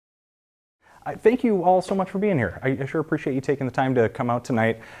Thank you all so much for being here. I sure appreciate you taking the time to come out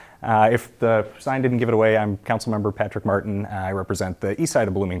tonight. If the sign didn't give it away, I'm Councilmember Patrick Martin. I represent the east side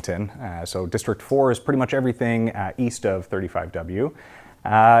of Bloomington. So District 4 is pretty much everything east of 35W.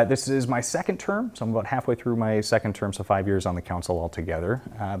 This is my second term, so I'm about halfway through my second term, so 5 years on the council altogether.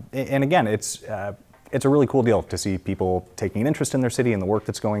 And again, it's a really cool deal to see people taking an interest in their city and the work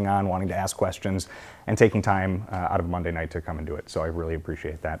that's going on, wanting to ask questions, and taking time out of Monday night to come and do it. So I really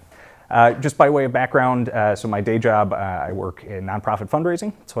appreciate that. Just by way of background, so my day job, I work in nonprofit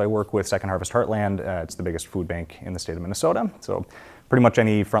fundraising. So I work with Second Harvest Heartland. It's the biggest food bank in the state of Minnesota. So pretty much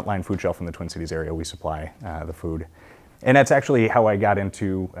any frontline food shelf in the Twin Cities area, we supply the food. And that's actually how I got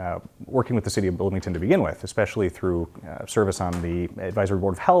into working with the city of Bloomington to begin with, especially through service on the Advisory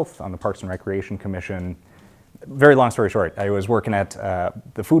Board of Health, on the Parks and Recreation Commission. Very long story short, I was working at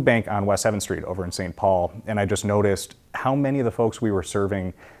the food bank on West 7th Street over in St. Paul, and I just noticed how many of the folks we were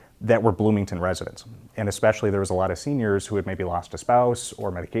serving that were Bloomington residents. And especially there was a lot of seniors who had maybe lost a spouse or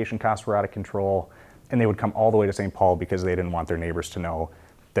medication costs were out of control, and they would come all the way to St. Paul because they didn't want their neighbors to know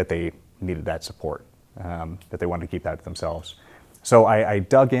that they needed that support, that they wanted to keep that to themselves. So I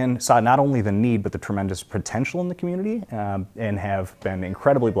dug in, saw not only the need, but the tremendous potential in the community, and have been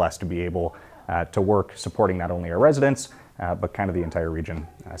incredibly blessed to be able to work supporting not only our residents, but kind of the entire region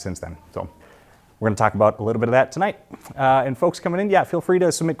since then. So we're going to talk about a little bit of that tonight. And folks coming in, yeah, feel free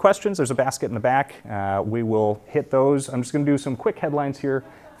to submit questions. There's a basket in the back. We will hit those. I'm just going to do some quick headlines here,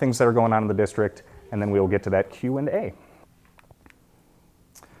 things that are going on in the district, and then we will get to that Q&A.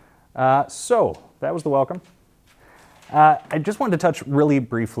 So that was the welcome. I just wanted to touch really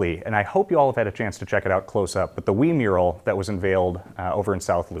briefly, and I hope you all have had a chance to check it out close up, but the WE mural that was unveiled over in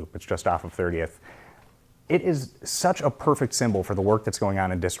South Loop, it's just off of 30th. It is such a perfect symbol for the work that's going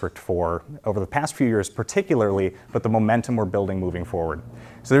on in District 4 over the past few years particularly, but the momentum we're building moving forward.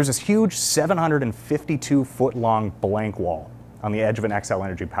 So there's this huge 752-foot long blank wall on the edge of an Xcel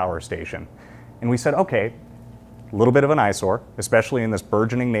Energy power station. And we said, okay, a little bit of an eyesore, especially in this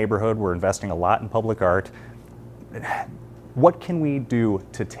burgeoning neighborhood. We're investing a lot in public art. What can we do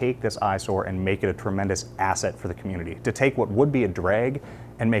to take this eyesore and make it a tremendous asset for the community? To take what would be a drag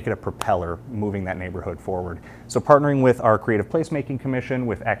and make it a propeller moving that neighborhood forward. So partnering with our Creative Placemaking Commission,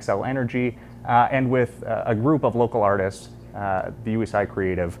 with Xcel Energy, and with a group of local artists, the USI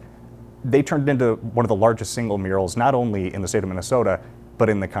Creative, they turned it into one of the largest single murals, not only in the state of Minnesota, but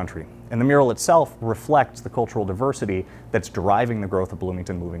in the country. And the mural itself reflects the cultural diversity that's driving the growth of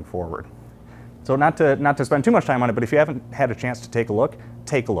Bloomington moving forward. So not to spend too much time on it, but if you haven't had a chance to take a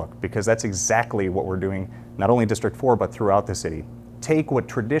look, because that's exactly what we're doing, not only District 4, but throughout the city. Take what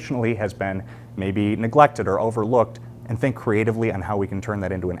traditionally has been maybe neglected or overlooked and think creatively on how we can turn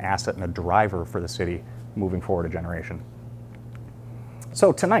that into an asset and a driver for the city moving forward a generation.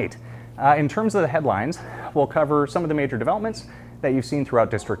 So tonight, in terms of the headlines, we'll cover some of the major developments that you've seen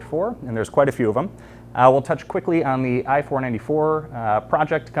throughout District 4, and there's quite a few of them. We'll touch quickly on the I-494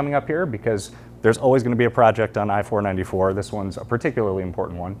 project coming up here, because there's always going to be a project on I-494. This one's a particularly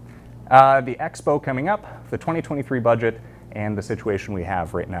important one. The expo coming up, the 2023 budget, and the situation we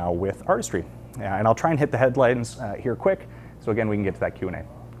have right now with artistry. And I'll try and hit the headlines here quick, so again, we can get to that Q&A.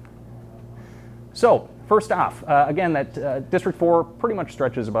 So first off, again, that District 4 pretty much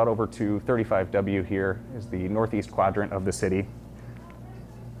stretches about over to 35W here, is the northeast quadrant of the city.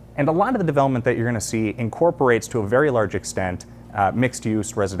 And a lot of the development that you're going to see incorporates to a very large extent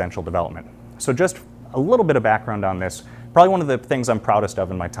mixed-use residential development. So just a little bit of background on this. Probably one of the things I'm proudest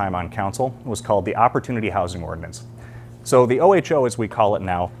of in my time on council was called the Opportunity Housing Ordinance. So the OHO, as we call it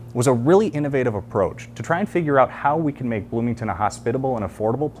now, was a really innovative approach to try and figure out how we can make Bloomington a hospitable and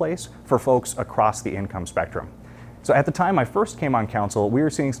affordable place for folks across the income spectrum. So at the time I first came on council, we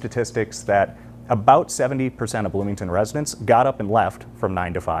were seeing statistics that about 70% of Bloomington residents got up and left from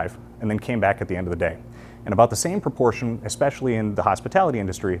 9 to 5 and then came back at the end of the day. And about the same proportion, especially in the hospitality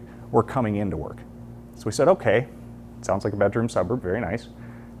industry, were coming into work. So we said, okay, sounds like a bedroom suburb, very nice,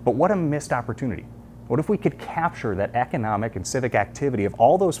 but what a missed opportunity. What if we could capture that economic and civic activity of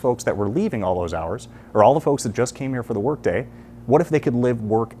all those folks that were leaving all those hours, or all the folks that just came here for the workday? What if they could live,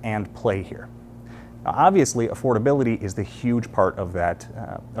 work, and play here? Now, obviously, affordability is the huge part of that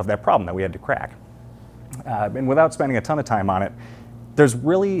problem that we had to crack. And without spending a ton of time on it, there's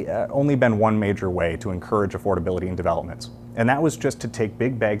really only been one major way to encourage affordability in developments, and that was just to take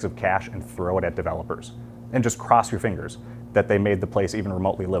big bags of cash and throw it at developers, and just cross your fingers that they made the place even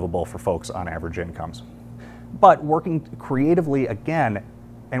remotely livable for folks on average incomes. But working creatively again,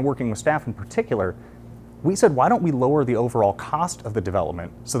 and working with staff in particular, we said, why don't we lower the overall cost of the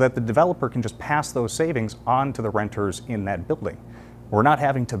development so that the developer can just pass those savings on to the renters in that building? We're not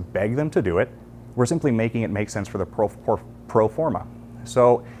having to beg them to do it. We're simply making it make sense for the pro forma.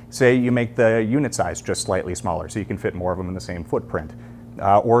 So say you make the unit size just slightly smaller so you can fit more of them in the same footprint.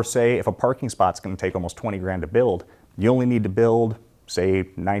 Or say if a parking spot's going to take almost 20 grand to build, you only need to build, say,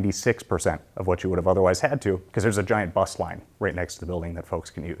 96% of what you would have otherwise had to, because there's a giant bus line right next to the building that folks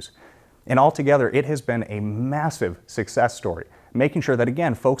can use. And altogether, it has been a massive success story, making sure that,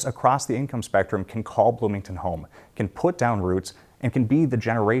 again, folks across the income spectrum can call Bloomington home, can put down roots, and can be the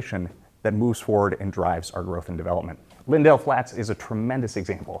generation that moves forward and drives our growth and development. Lyndale Flats is a tremendous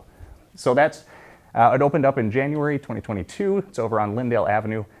example. So that's, it opened up in January 2022. It's over on Lyndale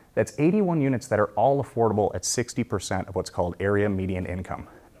Avenue. That's 81 units that are all affordable at 60% of what's called area median income.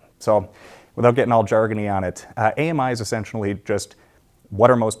 So without getting all jargony on it, AMI is essentially just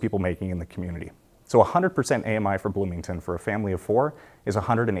what are most people making in the community. So 100% AMI for Bloomington for a family of 4 is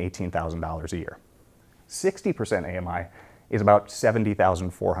 $118,000 a year. 60% AMI is about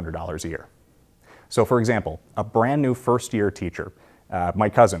 $70,400 a year. So for example, a brand new first-year teacher, my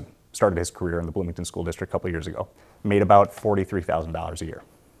cousin started his career in the Bloomington School District a couple years ago, made about $43,000 a year.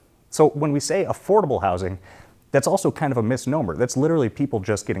 So when we say affordable housing, that's also kind of a misnomer. That's literally people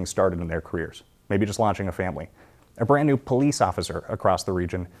just getting started in their careers, maybe just launching a family. A brand new police officer across the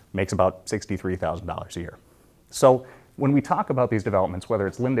region makes about $63,000 a year. So when we talk about these developments, whether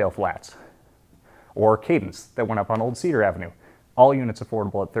it's Lyndale Flats or Cadence that went up on Old Cedar Avenue, all units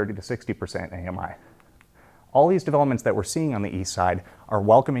affordable at 30 to 60% AMI. All these developments that we're seeing on the east side are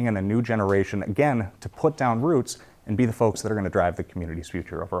welcoming in a new generation, again, to put down roots and be the folks that are going to drive the community's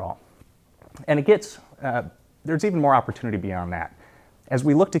future overall. And it gets, there's even more opportunity beyond that. As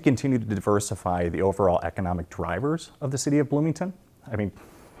we look to continue to diversify the overall economic drivers of the city of Bloomington, I mean,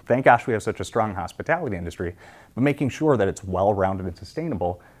 thank gosh we have such a strong hospitality industry, but making sure that it's well-rounded and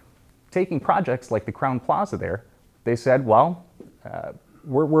sustainable, taking projects like the Crown Plaza there, they said, well,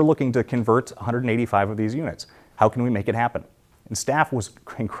 we're looking to convert 185 of these units. How can we make it happen? And staff was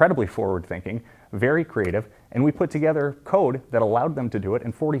incredibly forward-thinking, very creative, and we put together code that allowed them to do it,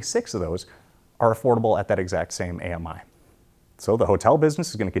 and 46 of those are affordable at that exact same AMI. So the hotel business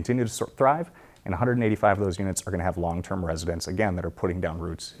is going to continue to thrive, and 185 of those units are going to have long-term residents, again, that are putting down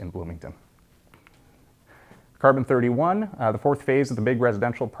roots in Bloomington. Carbon 31, the fourth phase of the big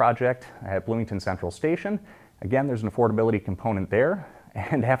residential project at Bloomington Central Station. Again, there's an affordability component there.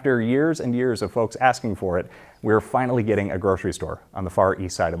 And after years and years of folks asking for it, we're finally getting a grocery store on the far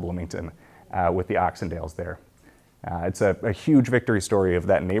east side of Bloomington with the Oxendales there. It's a huge victory story of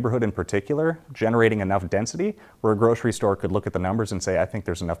that neighborhood in particular, generating enough density where a grocery store could look at the numbers and say, I think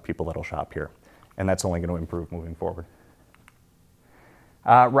there's enough people that'll shop here. And that's only going to improve moving forward.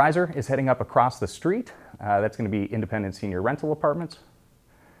 Riser is heading up across the street. That's going to be independent senior rental apartments.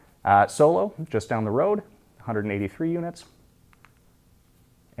 Solo, just down the road, 183 units.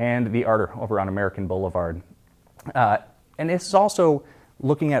 And the Arter over on American Boulevard. And this is also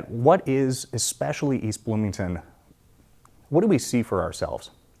looking at what is, especially East Bloomington, what do we see for ourselves?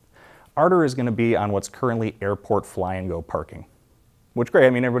 Arter is going to be on what's currently airport fly and go parking, which great. I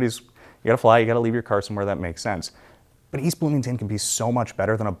mean, you got to fly, you got to leave your car somewhere that makes sense. But East Bloomington can be so much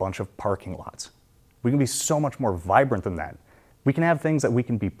better than a bunch of parking lots. We can be so much more vibrant than that. We can have things that we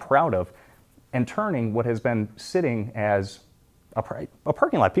can be proud of, and turning what has been sitting as a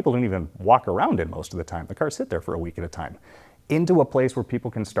parking lot people don't even walk around in most of the time. The cars sit there for a week at a time, into a place where people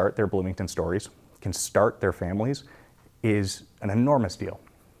can start their Bloomington stories, can start their families, is an enormous deal.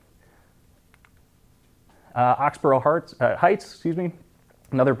 Oxborough Heights,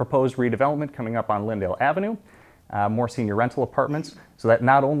 another proposed redevelopment coming up on Lyndale Avenue. More senior rental apartments, so that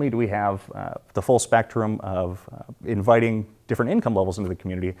not only do we have the full spectrum of inviting different income levels into the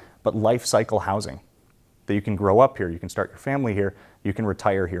community, but life cycle housing. That you can grow up here, you can start your family here, you can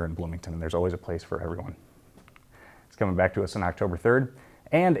retire here in Bloomington, and there's always a place for everyone. It's coming back to us on October 3rd.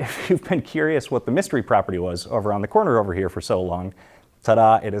 And if you've been curious what the mystery property was over on the corner over here for so long,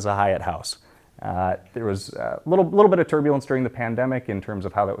 ta-da, it is a Hyatt house. There was a little bit of turbulence during the pandemic in terms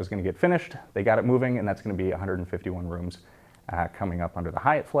of how that was going to get finished. They got it moving, and that's going to be 151 rooms coming up under the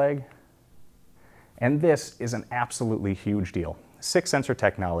Hyatt flag. And this is an absolutely huge deal. 6 sensor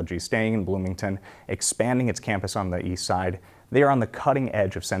technology, staying in Bloomington, expanding its campus on the east side. They are on the cutting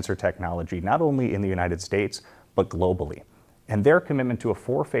edge of sensor technology, not only in the United States, but globally. And their commitment to a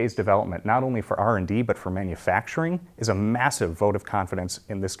 4-phase development, not only for R&D, but for manufacturing, is a massive vote of confidence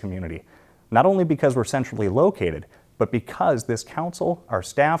in this community. Not only because we're centrally located, but because this council, our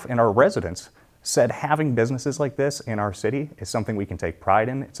staff, and our residents said having businesses like this in our city is something we can take pride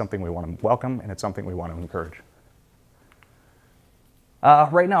in, it's something we want to welcome, and it's something we want to encourage.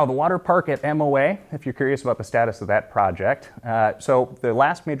 Right now, the water park at MOA, if you're curious about the status of that project. So the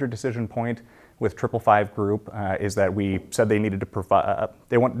last major decision point with 555 Group is that we said they needed to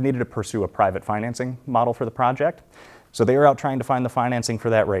needed to pursue a private financing model for the project. So they are out trying to find the financing for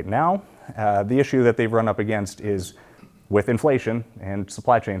that right now. The issue that they've run up against is with inflation and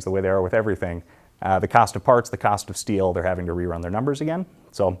supply chains the way they are with everything, the cost of parts, the cost of steel, they're having to rerun their numbers again.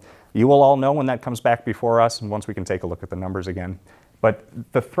 So you will all know when that comes back before us and once we can take a look at the numbers again.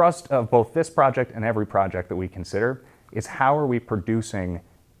 But the thrust of both this project and every project that we consider is how are we producing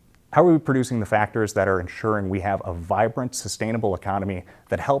the factors that are ensuring we have a vibrant, sustainable economy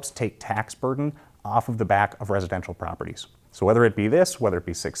that helps take tax burden off of the back of residential properties. So whether it be this, whether it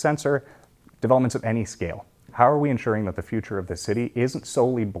be six sensor, developments of any scale, how are we ensuring that the future of the city isn't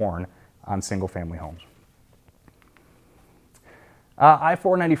solely born on single-family homes?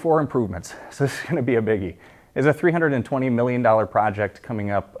 I-494 improvements. So this is going to be a biggie. It's a $320 million project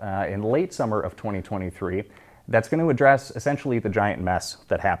coming up in late summer of 2023 that's going to address essentially the giant mess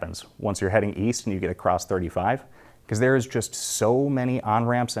that happens once you're heading east and you get across 35, because there is just so many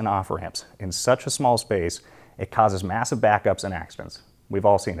on-ramps and off-ramps in such a small space, it causes massive backups and accidents. We've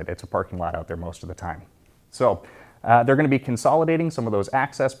all seen it. It's a parking lot out there most of the time. So they're going to be consolidating some of those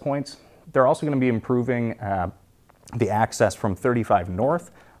access points. They're also going to be improving the access from 35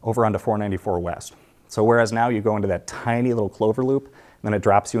 north over onto 494 west. So whereas now you go into that tiny little clover loop, and then it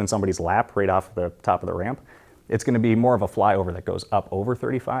drops you in somebody's lap right off the top of the ramp, it's going to be more of a flyover that goes up over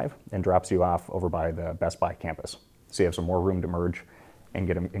 35 and drops you off over by the Best Buy campus. So you have some more room to merge and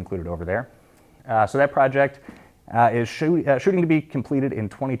get them included over there. So that project is shooting to be completed in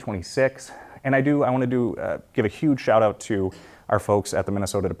 2026. And I want to give a huge shout out to our folks at the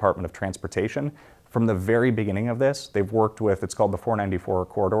Minnesota Department of Transportation. From the very beginning of this, they've worked with, it's called the 494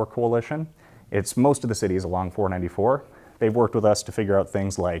 Corridor Coalition. It's most of the cities along 494. They've worked with us to figure out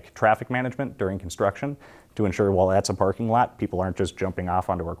things like traffic management during construction to ensure while that's a parking lot, people aren't just jumping off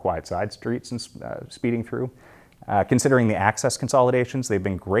onto our quiet side streets and speeding through. Considering the access consolidations, they've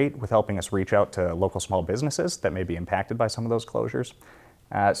been great with helping us reach out to local small businesses that may be impacted by some of those closures.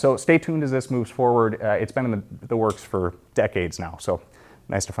 So stay tuned as this moves forward. It's been in the works for decades now, so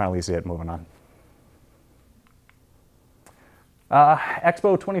nice to finally see it moving on.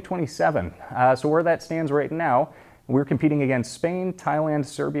 Expo 2027. So where that stands right now, we're competing against Spain, Thailand,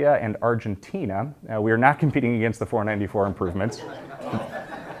 Serbia, and Argentina. We are not competing against the 494 improvements.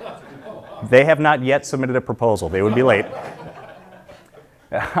 They have not yet submitted a proposal. They would be late.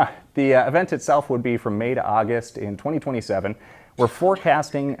 The event itself would be from May to August in 2027. We're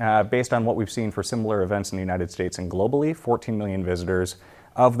forecasting, based on what we've seen for similar events in the United States and globally, 14 million visitors.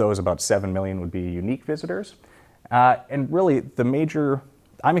 Of those, about 7 million would be unique visitors. And really,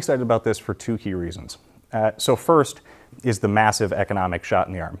 I'm excited about this for two key reasons. So first is the massive economic shot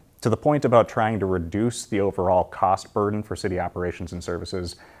in the arm. To the point about trying to reduce the overall cost burden for city operations and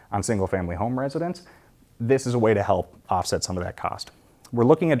services on single-family home residents, this is a way to help offset some of that cost. We're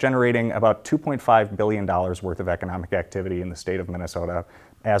looking at generating about $2.5 billion worth of economic activity in the state of Minnesota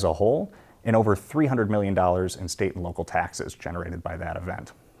as a whole, and over $300 million in state and local taxes generated by that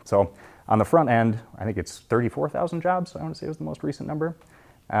event. So on the front end, I think it's 34,000 jobs, I want to say was the most recent number,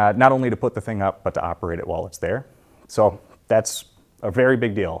 not only to put the thing up, but to operate it while it's there. So that's a very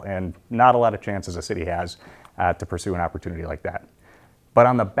big deal, and not a lot of chances a city has to pursue an opportunity like that. But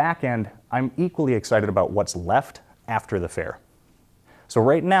on the back end, I'm equally excited about what's left after the fair. So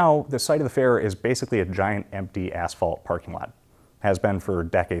right now, the site of the fair is basically a giant empty asphalt parking lot. Has been for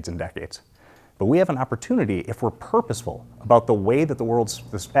decades and decades. But we have an opportunity, if we're purposeful about the way that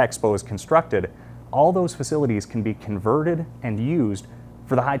this expo is constructed, all those facilities can be converted and used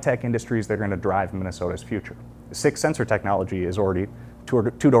for the high-tech industries that are going to drive Minnesota's future. The six sensor technology is already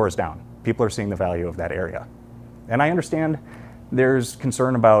two doors down. People are seeing the value of that area. And I understand there's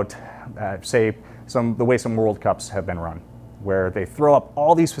concern about, say, the way some World Cups have been run, where they throw up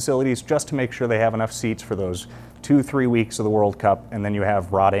all these facilities just to make sure they have enough seats for those 2-3 weeks of the World Cup, and then you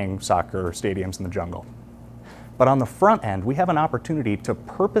have rotting soccer stadiums in the jungle. But on the front end, we have an opportunity to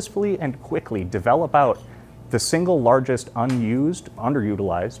purposefully and quickly develop out the single largest unused,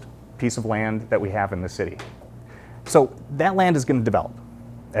 underutilized piece of land that we have in the city. So that land is going to develop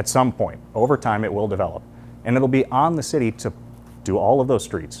at some point. Over time, it will develop. And it'll be on the city to do all of those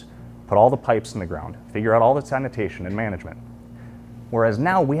streets, put all the pipes in the ground, figure out all the sanitation and management. Whereas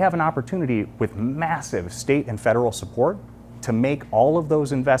now we have an opportunity with massive state and federal support to make all of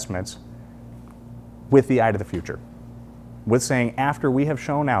those investments with the eye to the future. With saying, after we have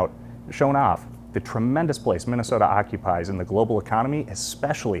shown off the tremendous place Minnesota occupies in the global economy,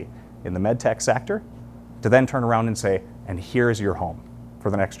 especially in the med tech sector, to then turn around and say, and here's your home. for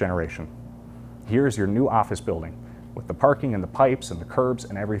the next generation. Here's your new office building with the parking and the pipes and the curbs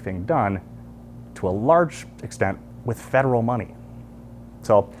and everything done to a large extent with federal money.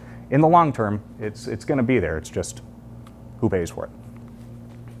 So in the long term, it's going to be there. It's just who pays for it.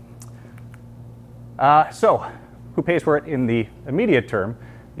 So who pays for it in the immediate term?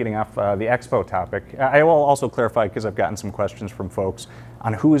 Getting off the expo topic, I will also clarify, because I've gotten some questions from folks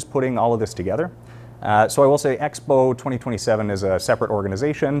on who is putting all of this together. So I will say Expo 2027 is a separate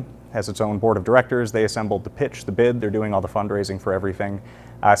organization, has its own board of directors. They assembled the pitch, the bid, they're doing all the fundraising for everything.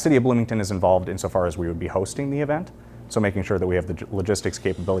 City of Bloomington is involved insofar as we would be hosting the event, so making sure that we have the logistics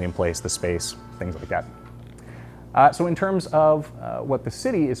capability in place, the space, things like that. So in terms of what the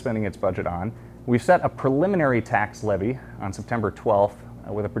city is spending its budget on, we've set a preliminary tax levy on September 12th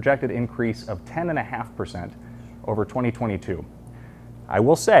with a projected increase of 10.5% over 2022. I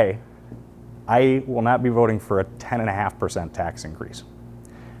will say, I will not be voting for a 10.5% tax increase.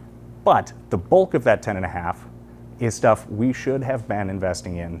 But the bulk of that 10.5% is stuff we should have been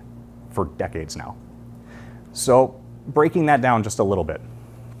investing in for decades now. So breaking that down just a little bit.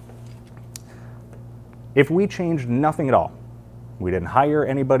 If we changed nothing at all, we didn't hire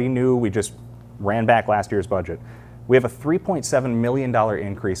anybody new, we just ran back last year's budget, we have a $3.7 million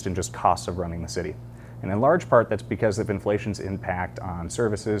increase in just costs of running the city. And in large part, that's because of inflation's impact on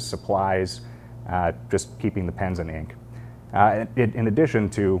services, supplies, just keeping the pens in ink. In addition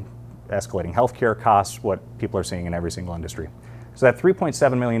to escalating healthcare costs, what people are seeing in every single industry. So that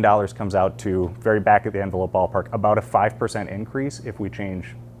 $3.7 million comes out to, very back at the envelope ballpark, about a 5% increase if we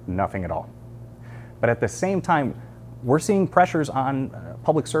change nothing at all. But at the same time, we're seeing pressures on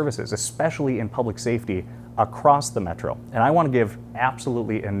public services, especially in public safety, across the metro. And I want to give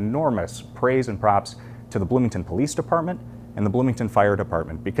absolutely enormous praise and props to the Bloomington Police Department and the Bloomington Fire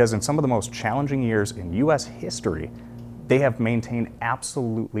Department, because in some of the most challenging years in U.S. history, they have maintained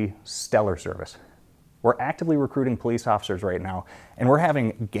absolutely stellar service. We're actively recruiting police officers right now, and we're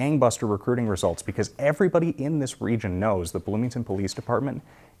having gangbuster recruiting results because everybody in this region knows the Bloomington Police Department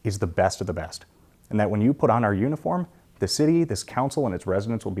is the best of the best. And that when you put on our uniform, the city, this council, and its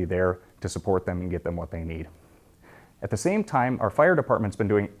residents will be there to support them and get them what they need. At the same time, our fire department's been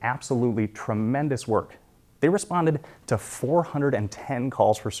doing absolutely tremendous work. They responded to 410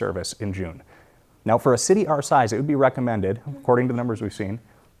 calls for service in June. Now, for a city our size, it would be recommended, according to the numbers we've seen,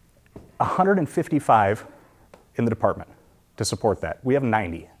 155 in the department to support that. We have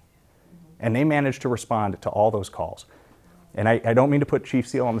 90. And they managed to respond to all those calls. And I don't mean to put Chief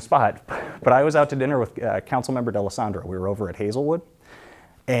Seal on the spot, but I was out to dinner with Councilmember D'Alessandro. We were over at Hazelwood,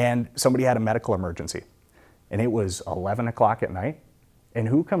 and somebody had a medical emergency. And it was 11 o'clock at night, and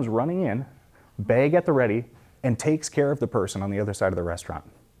who comes running in, bag at the ready, and takes care of the person on the other side of the restaurant?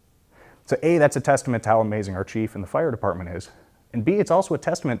 So A, that's a testament to how amazing our chief and the fire department is. And B, it's also a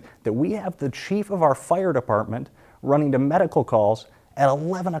testament that we have the chief of our fire department running to medical calls at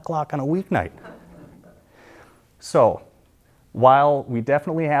 11 o'clock on a weeknight. So, while we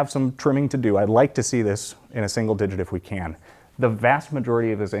definitely have some trimming to do, I'd like to see this in a single digit if we can. The vast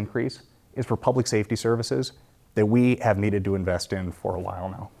majority of this increase is for public safety services that we have needed to invest in for a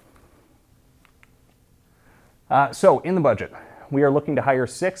while now. So in the budget, we are looking to hire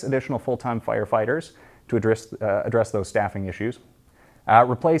 6 additional full-time firefighters to address those staffing issues,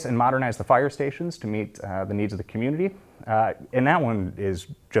 replace and modernize the fire stations to meet the needs of the community, and that one is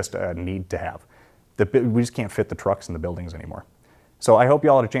just a need to have. We just can't fit the trucks in the buildings anymore. So I hope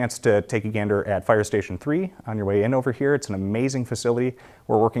you all had a chance to take a gander at Fire Station 3 on your way in over here. It's an amazing facility.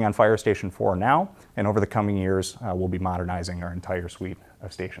 We're working on Fire Station 4 now, and over the coming years, we'll be modernizing our entire suite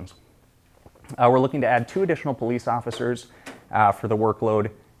of stations. We're looking to add 2 additional police officers for the workload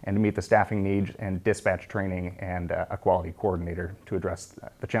and to meet the staffing needs, and dispatch training and a quality coordinator to address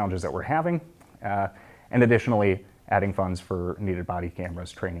the challenges that we're having. And additionally, adding funds for needed body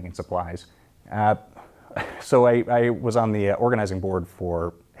cameras, training, and supplies. So I was on the organizing board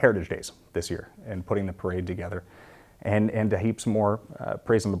for Heritage Days this year and putting the parade together. And to heap some more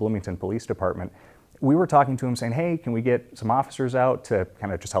praise on the Bloomington Police Department, we were talking to them saying, hey, can we get some officers out to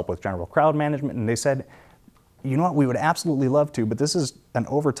kind of just help with general crowd management? And they said, you know what, we would absolutely love to, but this is an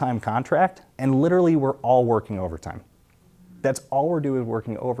overtime contract, and literally we're all working overtime. That's all we're doing is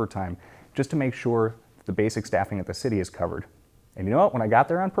working overtime just to make sure the basic staffing at the city is covered. And you know what, when I got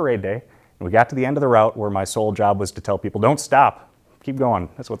there on parade day, and we got to the end of the route where my sole job was to tell people, don't stop, keep going.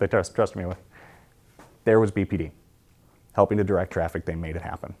 That's what they trusted me with. There was BPD. Helping to direct traffic, they made it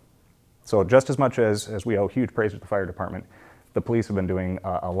happen. So just as much as we owe huge praise to the fire department, the police have been doing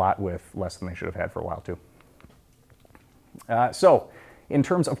a lot with less than they should have had for a while too. So In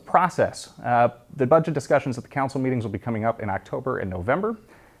terms of process, the budget discussions at the council meetings will be coming up in October and November.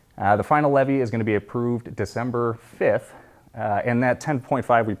 The final levy is going to be approved December 5th, and that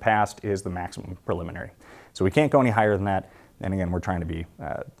 10.5 we passed is the maximum preliminary. So we can't go any higher than that. And again, we're trying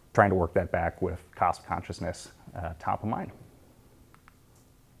to work that back with cost consciousness top of mind.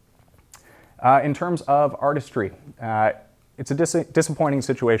 In terms of artistry, it's a disappointing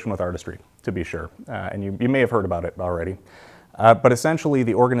situation with artistry, to be sure, and you may have heard about it already. But essentially,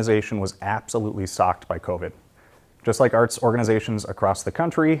 the organization was absolutely socked by COVID. Just like arts organizations across the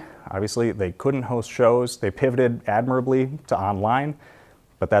country, obviously they couldn't host shows. They pivoted admirably to online,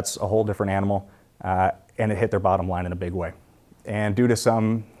 but that's a whole different animal, and it hit their bottom line in a big way. And due to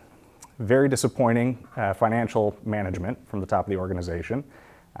some very disappointing financial management from the top of the organization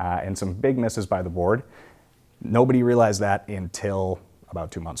and some big misses by the board, nobody realized that until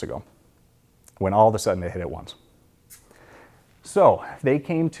about 2 months ago, when all of a sudden it hit at once. So they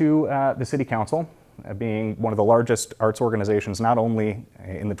came to the City Council, being one of the largest arts organizations, not only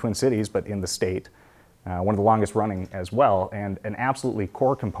in the Twin Cities, but in the state, one of the longest running as well, and an absolutely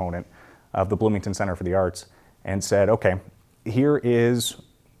core component of the Bloomington Center for the Arts, and said, okay, here is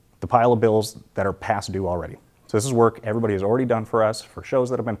the pile of bills that are past due already. So this is work everybody has already done for us, for shows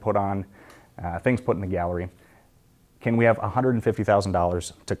that have been put on, things put in the gallery. Can we have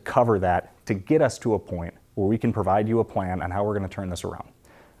 $150,000 to cover that, to get us to a point where we can provide you a plan on how we're going to turn this around,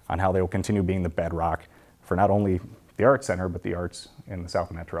 on how they will continue being the bedrock for not only the Arts Center, but the arts in the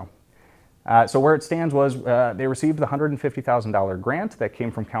South Metro. So where it stands was they received the $150,000 grant that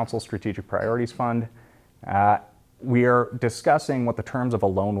came from Council's Strategic Priorities Fund. We are discussing what the terms of a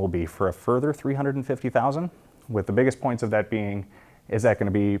loan will be for a further $350,000, with the biggest points of that being, is that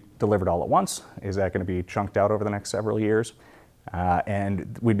going to be delivered all at once? Is that going to be chunked out over the next several years?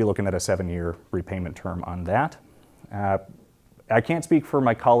 And we'd be looking at a 7-year repayment term on that. I can't speak for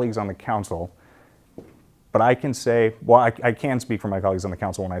my colleagues on the council, but I can say, well, I can speak for my colleagues on the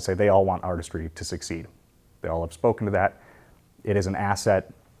council when I say they all want artistry to succeed. They all have spoken to that. It is an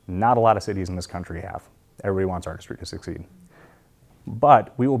asset not a lot of cities in this country have. Everybody wants artistry to succeed.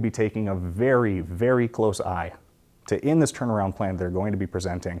 But we will be taking a very, very close eye to, in this turnaround plan they're going to be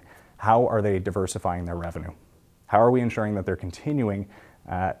presenting, how are they diversifying their revenue? How are we ensuring that they're continuing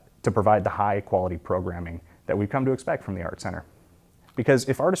to provide the high quality programming that we've come to expect from the Arts Center? Because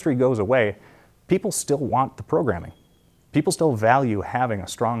if artistry goes away, people still want the programming. People still value having a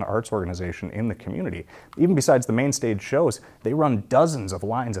strong arts organization in the community. Even besides the main stage shows, they run dozens of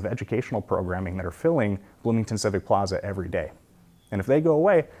lines of educational programming that are filling Bloomington Civic Plaza every day. And if they go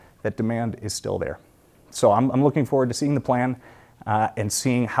away, that demand is still there. So I'm looking forward to seeing the plan and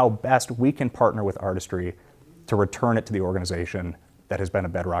seeing how best we can partner with artistry to return it to the organization that has been a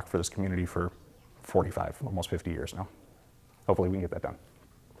bedrock for this community for 45, almost 50 years now. Hopefully we can get that done.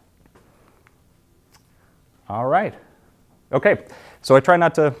 All right. Okay, so I try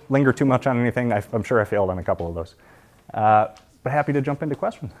not to linger too much on anything. I'm sure I failed on a couple of those. But happy to jump into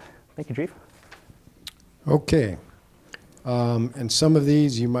questions. Thank you, Chief. Okay. And some of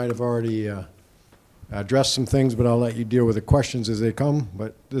these you might have already addressed some things, but I'll let you deal with the questions as they come.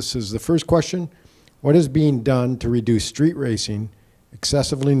 But this is the first question. What is being done to reduce street racing,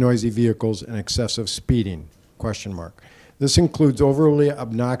 excessively noisy vehicles, and excessive speeding? Question mark. This includes overly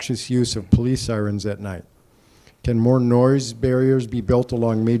obnoxious use of police sirens at night. Can more noise barriers be built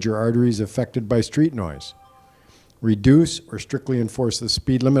along major arteries affected by street noise? Reduce or strictly enforce the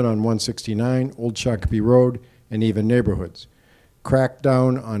speed limit on 169, Old Shakopee Road, and even neighborhoods. Crack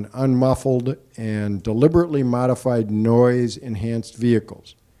down on unmuffled and deliberately modified noise-enhanced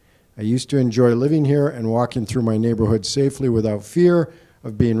vehicles. I used to enjoy living here and walking through my neighborhood safely without fear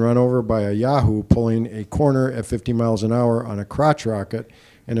of being run over by a Yahoo pulling a corner at 50 miles an hour on a crotch rocket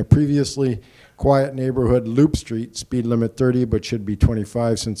in a previously quiet neighborhood, Loop Street, speed limit 30, but should be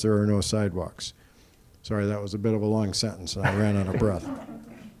 25 since there are no sidewalks. Sorry, that was a bit of a long sentence, and I ran out of breath.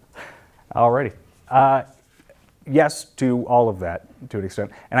 All righty. Yes to all of that, to an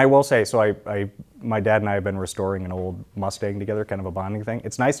extent. And I will say, so my dad and I have been restoring an old Mustang together, kind of a bonding thing.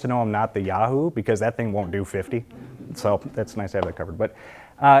 It's nice to know I'm not the Yahoo, because that thing won't do 50. So that's nice to have that covered. But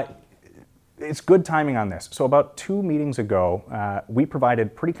it's good timing on this. So about 2 meetings ago, we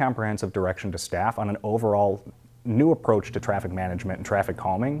provided pretty comprehensive direction to staff on an overall new approach to traffic management and traffic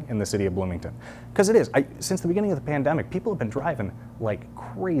calming in the city of Bloomington. Because it is, since the beginning of the pandemic, people have been driving like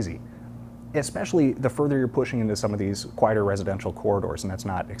crazy, especially the further you're pushing into some of these quieter residential corridors, and that's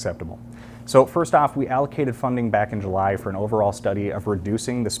not acceptable. So first off, we allocated funding back in July for an overall study of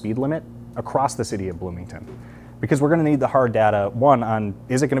reducing the speed limit across the city of Bloomington. Because we're going to need the hard data, one, on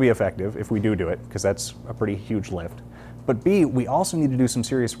is it going to be effective if we do it, because that's a pretty huge lift. But B, we also need to do some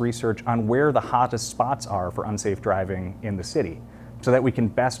serious research on where the hottest spots are for unsafe driving in the city, so that we can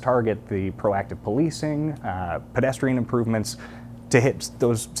best target the proactive policing, pedestrian improvements to hit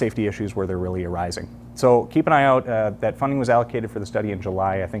those safety issues where they're really arising. So keep an eye out. That funding was allocated for the study in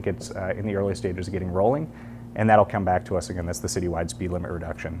July. I think it's in the early stages of getting rolling, and that'll come back to us again. That's the citywide speed limit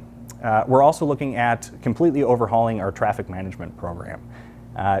reduction. We're also looking at completely overhauling our traffic management program.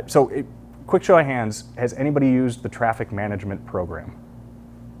 Quick show of hands, has anybody used the traffic management program?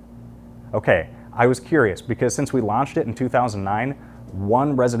 Okay, I was curious because since we launched it in 2009,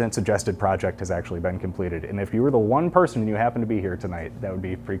 one resident-suggested project has actually been completed. And if you were the one person and you happen to be here tonight, that would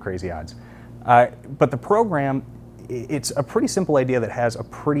be pretty crazy odds. But the program, it's a pretty simple idea that has a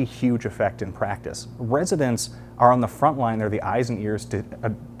pretty huge effect in practice. Residents are on the front line, they're the eyes and ears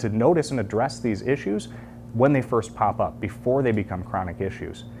to notice and address these issues when they first pop up, before they become chronic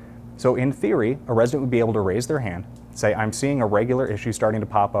issues. So in theory, a resident would be able to raise their hand, say, I'm seeing a regular issue starting to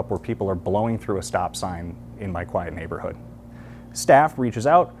pop up where people are blowing through a stop sign in my quiet neighborhood. Staff reaches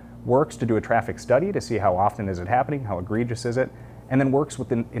out, works to do a traffic study to see how often is it happening, how egregious is it, and then works with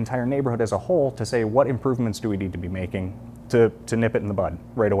the entire neighborhood as a whole to say what improvements do we need to be making to nip it in the bud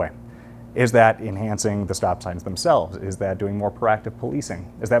right away. Is that enhancing the stop signs themselves? Is that doing more proactive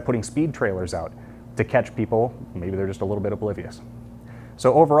policing? Is that putting speed trailers out to catch people, maybe they're just a little bit oblivious?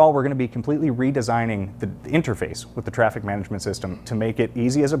 So overall, we're going to be completely redesigning the interface with the traffic management system to make it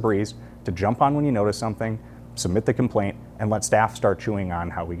easy as a breeze to jump on when you notice something, submit the complaint, and let staff start chewing on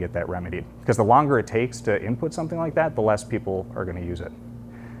how we get that remedied. Because the longer it takes to input something like that, the less people are going to use it.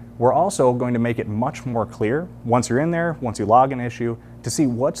 We're also going to make it much more clear, once you're in there, once you log an issue, to see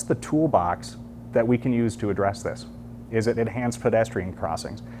what's the toolbox that we can use to address this. Is it enhanced pedestrian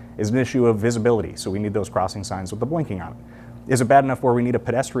crossings? Is it an issue of visibility, so we need those crossing signs with the blinking on it? Is it bad enough where we need a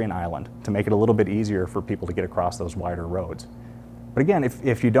pedestrian island to make it a little bit easier for people to get across those wider roads? But again,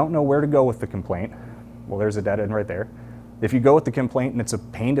 if you don't know where to go with the complaint, well, there's a dead end right there. If you go with the complaint and it's a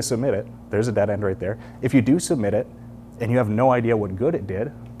pain to submit it, there's a dead end right there. If you do submit it and you have no idea what good it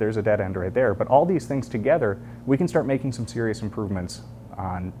did, there's a dead end right there. But all these things together, we can start making some serious improvements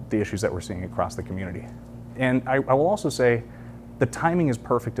on the issues that we're seeing across the community. And I will also say the timing is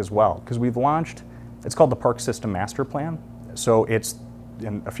perfect as well, because we've launched, it's called the Park System Master Plan. So it's,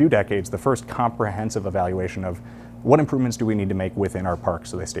 in a few decades, the first comprehensive evaluation of what improvements do we need to make within our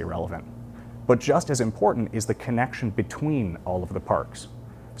parks so they stay relevant. But just as important is the connection between all of the parks.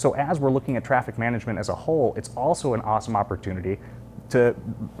 So as we're looking at traffic management as a whole, it's also an awesome opportunity to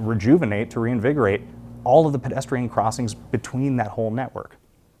rejuvenate, to reinvigorate all of the pedestrian crossings between that whole network.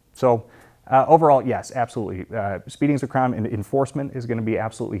 So overall, yes, absolutely. Speeding is a crime and enforcement is going to be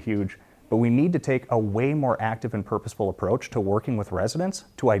absolutely huge. But we need to take a way more active and purposeful approach to working with residents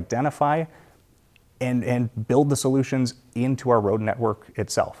to identify and build the solutions into our road network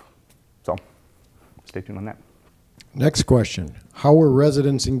itself. So stay tuned on that. Next question. How were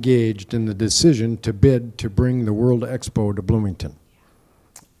residents engaged in the decision to bid to bring the World Expo to Bloomington?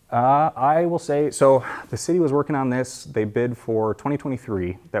 I will say, so the city was working on this. They bid for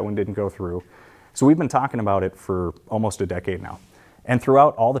 2023. That one didn't go through. So we've been talking about it for almost a decade now. And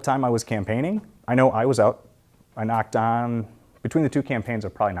throughout all the time I was campaigning, I know I was out. I knocked on, between the two campaigns, I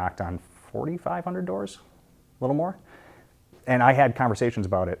probably knocked on 4,500 doors, a little more. And I had conversations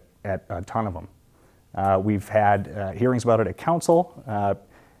about it at a ton of them. We've had hearings about it at council.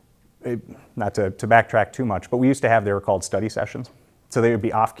 Not to backtrack too much, but we used to have, they were called study sessions. So they would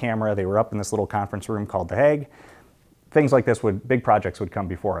be off camera. They were up in this little conference room called The Hague. Things like this big projects would come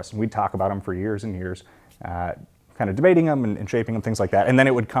before us, and we'd talk about them for years and years. Kind of debating them and shaping them, things like that. And then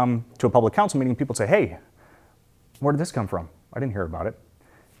it would come to a public council meeting, people would say, hey, where did this come from? I didn't hear about it.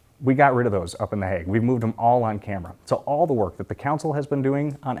 We got rid of those up in The Hague. We've moved them all on camera. So all the work that the council has been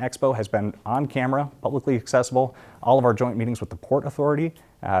doing on Expo has been on camera, publicly accessible. All of our joint meetings with the Port Authority,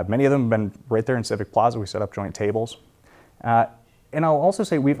 many of them have been right there in Civic Plaza. We set up joint tables. And I'll also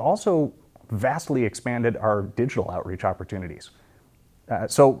say we've also vastly expanded our digital outreach opportunities.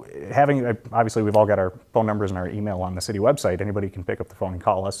 So obviously we've all got our phone numbers and our email on the city website. Anybody can pick up the phone and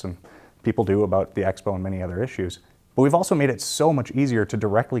call us, and people do about the Expo and many other issues. But we've also made it so much easier to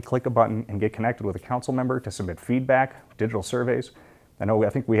directly click a button and get connected with a council member to submit feedback, digital surveys. I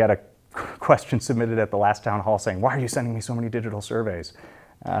think we had a question submitted at the last town hall saying, why are you sending me so many digital surveys?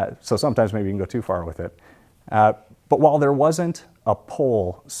 So sometimes maybe you can go too far with it. But while there wasn't a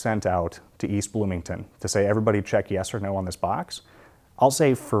poll sent out to East Bloomington to say everybody check yes or no on this box, I'll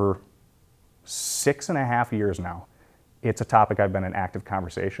say for 6.5 years now, it's a topic I've been in active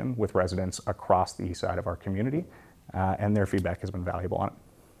conversation with residents across the east side of our community, and their feedback has been valuable on it.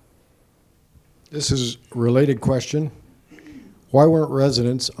 This is a related question. Why weren't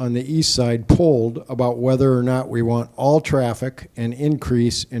residents on the east side polled about whether or not we want all traffic and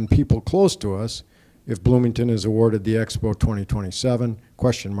increase in people close to us if Bloomington is awarded the Expo 2027,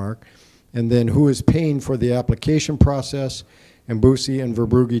 question mark, and then who is paying for the application process and Boosie and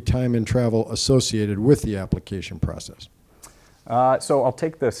Verbrugge time and travel associated with the application process? So I'll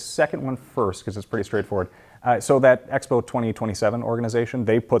take the second one first because it's pretty straightforward. So that Expo 2027 organization,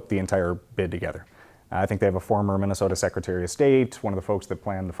 they put the entire bid together. I think they have a former Minnesota Secretary of State, one of the folks that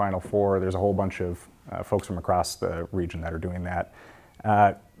planned the Final Four. There's a whole bunch of folks from across the region that are doing that.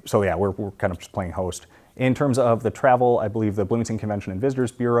 So yeah, we're kind of just playing host. In terms of the travel, I believe the Bloomington Convention and Visitors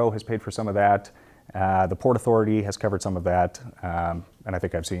Bureau has paid for some of that. The Port Authority has covered some of that. And I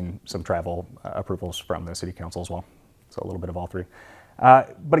think I've seen some travel approvals from the City Council as well. So a little bit of all three.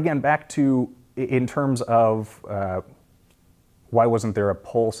 But again, back to in terms of why wasn't there a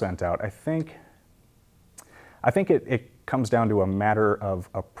poll sent out, I think it comes down to a matter of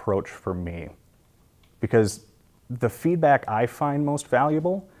approach for me, because the feedback I find most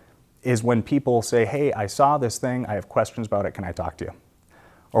valuable is when people say, hey, I saw this thing, I have questions about it, can I talk to you?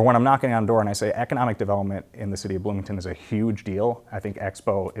 Or when I'm knocking on a door and I say economic development in the city of Bloomington is a huge deal, I think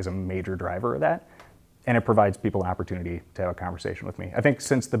Expo is a major driver of that, and it provides people an opportunity to have a conversation with me. I think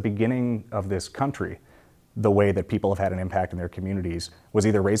since the beginning of this country, the way that people have had an impact in their communities was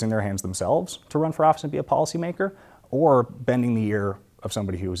either raising their hands themselves to run for office and be a policymaker, or bending the ear of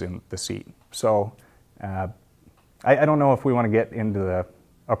somebody who was in the seat. So I don't know if we want to get into the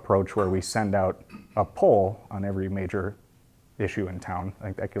approach where we send out a poll on every major issue in town. I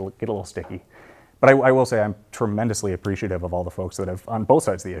think that could get a little sticky. But I will say I'm tremendously appreciative of all the folks that have, on both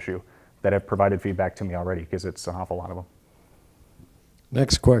sides of the issue, that have provided feedback to me already, because it's an awful lot of them.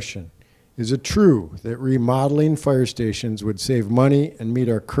 Next question. Is it true that remodeling fire stations would save money and meet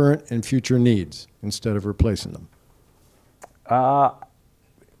our current and future needs instead of replacing them?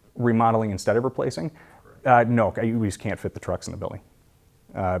 Remodeling instead of replacing? No, you just can't fit the trucks in the building.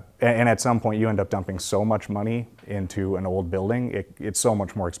 And at some point you end up dumping so much money into an old building, it's so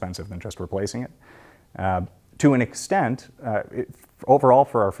much more expensive than just replacing it. To an extent, overall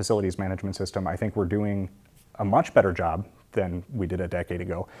for our facilities management system, I think we're doing a much better job than we did a decade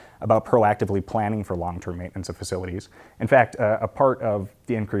ago about proactively planning for long-term maintenance of facilities. In fact, a part of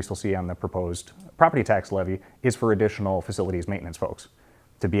the increase we'll see on the proposed property tax levy is for additional facilities maintenance folks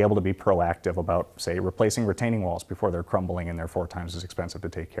to be able to be proactive about, say, replacing retaining walls before they're crumbling and they're 4 times as expensive to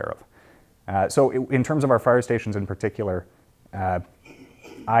take care of. So in terms of our fire stations in particular,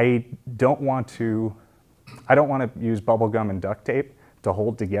 I don't want to use bubble gum and duct tape to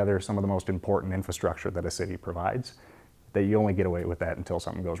hold together some of the most important infrastructure that a city provides. That you only get away with that until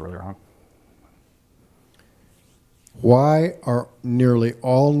something goes really wrong. Why are nearly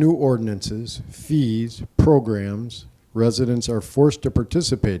all new ordinances, fees, programs residents are forced to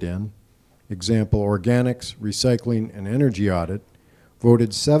participate in, example, organics, recycling, and energy audit, voted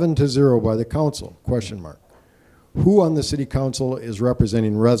 7-0 by the council, question mark? Who on the city council is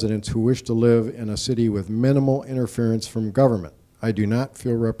representing residents who wish to live in a city with minimal interference from government? I do not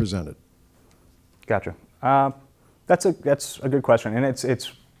feel represented. Gotcha. That's a good question, and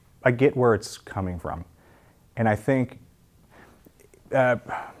I get where it's coming from, and I think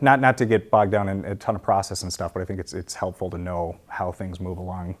not to get bogged down in a ton of process and stuff, but I think it's helpful to know how things move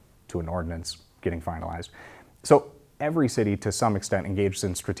along to an ordinance getting finalized. So every city, to some extent, engages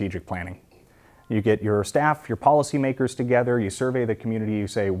in strategic planning. You get your staff, your policymakers together, you survey the community, you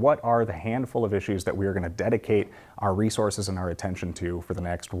say, what are the handful of issues that we are going to dedicate our resources and our attention to for the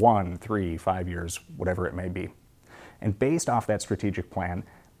next 1, 3, 5 years, whatever it may be. And based off that strategic plan,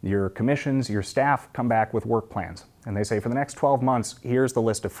 your commissions, your staff come back with work plans. And they say, for the next 12 months, here's the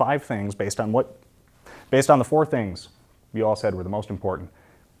list of 5 things based on the 4 things you all said were the most important.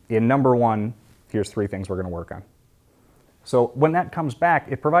 In number 1, here's 3 things we're going to work on. So when that comes back,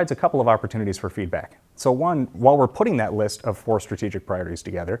 it provides a couple of opportunities for feedback. So one, while we're putting that list of 4 strategic priorities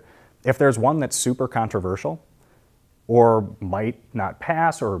together, if there's one that's super controversial or might not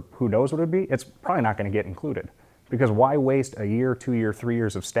pass or who knows what it would be, it's probably not going to get included. Because why waste a year, 2 year, 3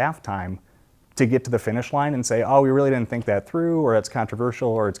 years of staff time to get to the finish line and say, oh, we really didn't think that through, or it's controversial,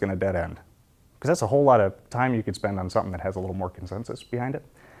 or it's going to dead end? Because that's a whole lot of time you could spend on something that has a little more consensus behind it.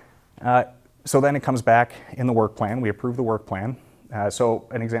 So then it comes back in the work plan. We approve the work plan. So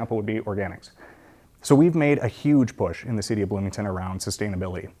an example would be organics. So we've made a huge push in the city of Bloomington around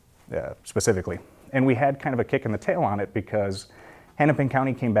sustainability, specifically. And we had kind of a kick in the tail on it because Hennepin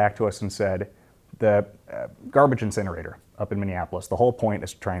County came back to us and said, the garbage incinerator up in Minneapolis, the whole point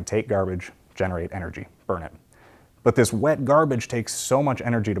is to try and take garbage, generate energy, burn it. But this wet garbage takes so much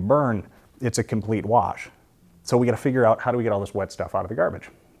energy to burn, it's a complete wash. So we got to figure out, how do we get all this wet stuff out of the garbage?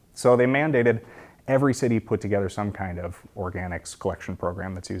 So they mandated every city put together some kind of organics collection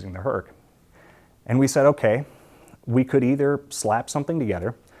program that's using the HERC. And we said, okay, we could either slap something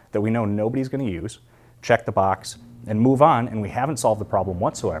together that we know nobody's going to use, check the box, and move on, and we haven't solved the problem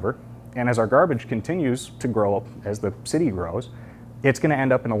whatsoever. And as our garbage continues to grow, as the city grows, it's going to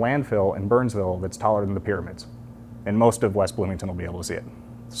end up in a landfill in Burnsville that's taller than the pyramids. And most of West Bloomington will be able to see it.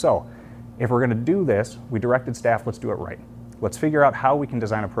 So if we're going to do this, we directed staff, let's do it right. Let's figure out how we can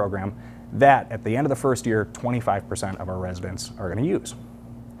design a program that, at the end of the first year, 25% of our residents are going to use.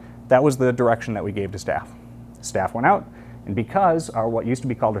 That was the direction that we gave to staff. Staff went out, and because what used to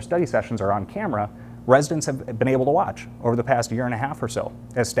be called our study sessions are on camera, residents have been able to watch over the past year and a half or so,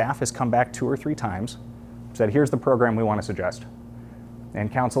 as staff has come back 2 or 3 times, said, here's the program we want to suggest.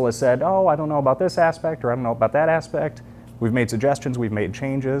 And council has said, oh, I don't know about this aspect, or I don't know about that aspect. We've made suggestions, we've made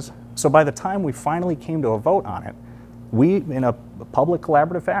changes. So by the time we finally came to a vote on it, we, in a public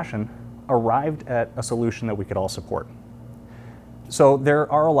collaborative fashion, arrived at a solution that we could all support. So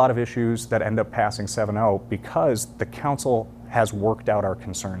there are a lot of issues that end up passing 7-0 because the council has worked out our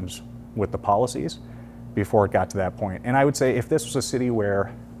concerns with the policies before it got to that point. And I would say if this was a city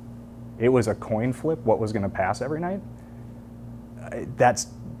where it was a coin flip what was going to pass every night, that's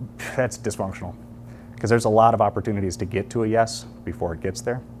dysfunctional, because there's a lot of opportunities to get to a yes before it gets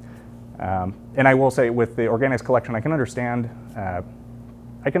there. And I will say, with the organics collection, I can understand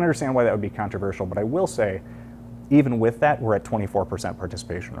why that would be controversial, but I will say, even with that, we're at 24%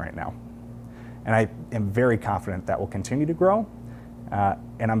 participation right now. And I am very confident that will continue to grow.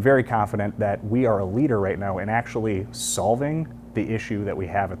 And I'm very confident that we are a leader right now in actually solving the issue that we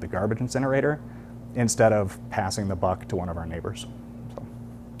have at the garbage incinerator, instead of passing the buck to one of our neighbors. So.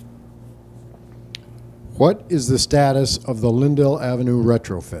 What is the status of the Lindell Avenue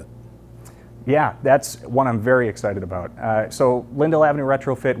retrofit? Yeah, that's one I'm very excited about. So Lindell Avenue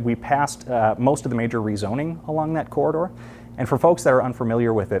retrofit, we passed most of the major rezoning along that corridor. And for folks that are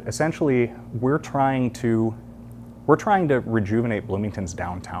unfamiliar with it, essentially we're trying to rejuvenate Bloomington's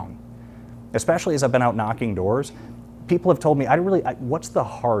downtown. Especially as I've been out knocking doors, people have told me, what's the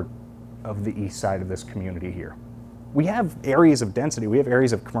heart of the east side of this community here? We have areas of density, we have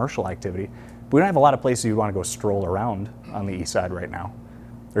areas of commercial activity, but we don't have a lot of places you'd want to go stroll around on the east side right now.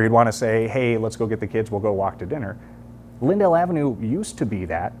 Or you'd want to say, hey, let's go get the kids, we'll go walk to dinner. Lindell Avenue used to be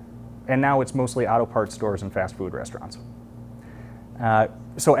that, and now it's mostly auto parts stores and fast food restaurants.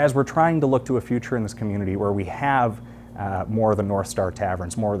 So as we're trying to look to a future in this community where we have more of the North Star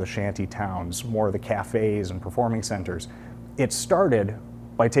taverns, more of the shanty towns, more of the cafes and performing centers, it started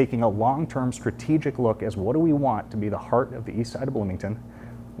by taking a long-term strategic look as what do we want to be the heart of the east side of Bloomington.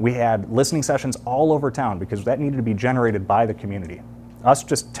 We had listening sessions all over town because that needed to be generated by the community. Us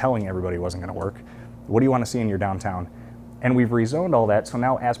just telling everybody wasn't going to work. What do you want to see in your downtown? And we've rezoned all that, so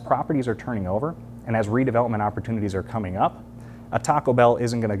now as properties are turning over and as redevelopment opportunities are coming up, a Taco Bell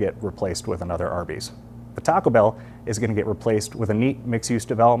isn't going to get replaced with another Arby's. The Taco Bell is going to get replaced with a neat mixed-use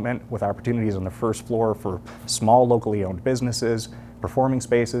development with opportunities on the first floor for small locally owned businesses, performing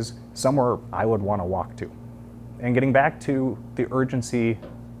spaces, somewhere I would want to walk to. And getting back to the urgency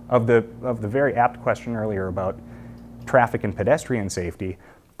of the very apt question earlier about traffic and pedestrian safety,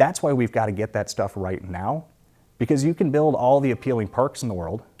 that's why we've got to get that stuff right now, because you can build all the appealing parks in the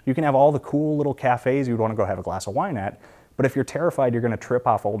world, you can have all the cool little cafes you'd want to go have a glass of wine at, but if you're terrified you're going to trip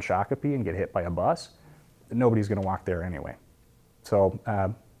off Old Shakopee and get hit by a bus, nobody's going to walk there anyway. So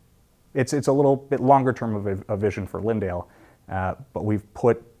it's a little bit longer term of a vision for Lindale, but we've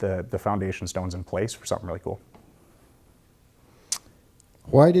put the foundation stones in place for something really cool.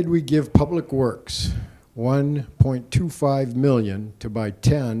 Why did we give Public Works $1.25 million to buy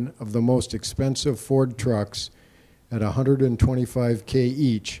 10 of the most expensive Ford trucks at $125K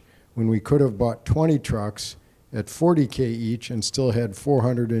each when we could have bought 20 trucks at $40K each and still had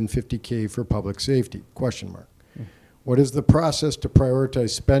 $450K for public safety? Question mark. What is the process to prioritize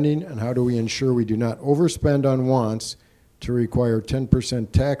spending, and how do we ensure we do not overspend on wants to require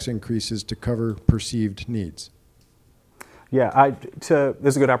 10% tax increases to cover perceived needs? Yeah, this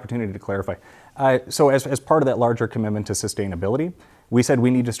is a good opportunity to clarify. So as part of that larger commitment to sustainability, we said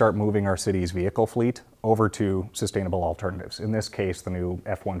we need to start moving our city's vehicle fleet over to sustainable alternatives. In this case, the new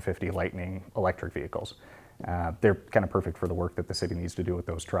F-150 Lightning electric vehicles. They're kind of perfect for the work that the city needs to do with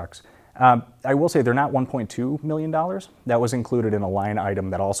those trucks. I will say they're not $1.2 million. That was included in a line item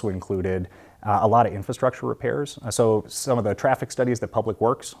that also included a lot of infrastructure repairs. So some of the traffic studies that Public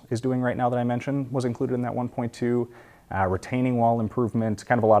Works is doing right now that I mentioned was included in that 1.2. Retaining wall improvement,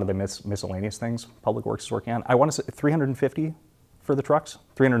 kind of a lot of the miscellaneous things Public Works is working on. I want to say $350 for the trucks,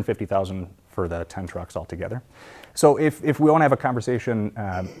 $350,000 for the 10 trucks altogether. So if we want to have a conversation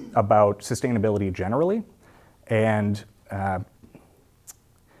about sustainability generally, and I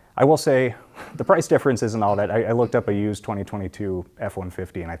will say the price difference isn't all that. I looked up a used 2022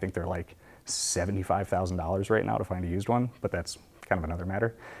 F-150, and I think they're like $75,000 right now to find a used one, but that's kind of another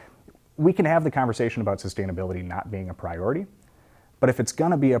matter. We can have the conversation about sustainability not being a priority, but if it's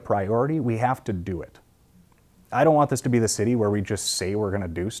gonna be a priority, we have to do it. I don't want this to be the city where we just say we're gonna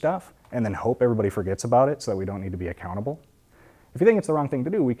do stuff and then hope everybody forgets about it so that we don't need to be accountable. If you think it's the wrong thing to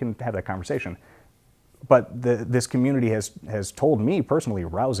do, we can have that conversation. But this community has told me personally,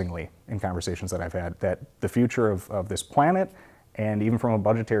 rousingly, in conversations that I've had, that the future of this planet, and even from a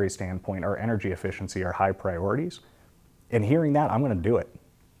budgetary standpoint, our energy efficiency are high priorities. And hearing that, I'm gonna do it.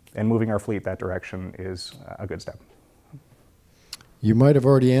 And moving our fleet that direction is a good step. You might have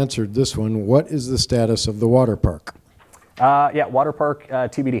already answered this one. What is the status of the water park? Yeah, water park,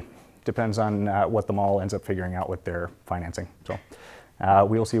 TBD. Depends on what the mall ends up figuring out with their financing. So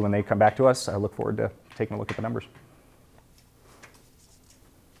we will see when they come back to us. I look forward to taking a look at the numbers.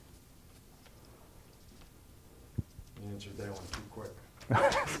 You answered that one too quick.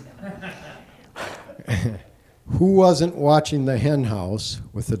 Who wasn't watching the hen house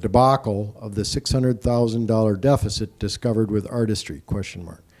with the debacle of the $600,000 deficit discovered with artistry? ?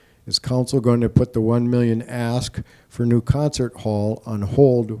 Is council going to put the $1 million ask for new concert hall on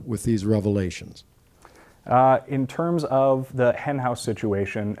hold with these revelations? In terms of the hen house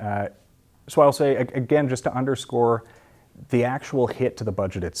situation, so I'll say, again, just to underscore the actual hit to the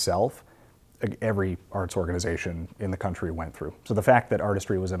budget itself, every arts organization in the country went through. So the fact that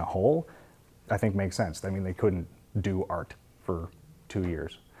artistry was in a hole, I think makes sense. I mean, they couldn't do art for 2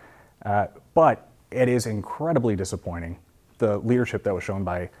 years. But it is incredibly disappointing, the leadership that was shown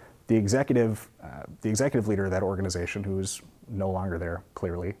by the executive leader of that organization, who's no longer there,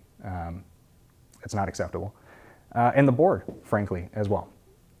 clearly. It's not acceptable. And the board, frankly, as well.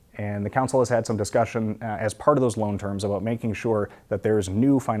 And the council has had some discussion as part of those loan terms about making sure that there's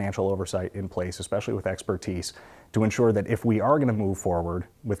new financial oversight in place, especially with expertise, to ensure that if we are going to move forward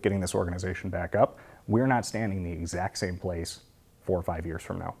with getting this organization back up, we're not standing the exact same place 4 or 5 years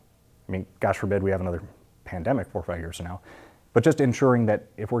from now. I mean, gosh forbid we have another pandemic 4 or 5 years from now. But just ensuring that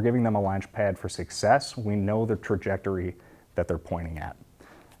if we're giving them a launch pad for success, we know the trajectory that they're pointing at.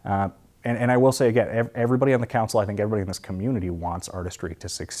 And I will say again, everybody on the council, I think everybody in this community wants artistry to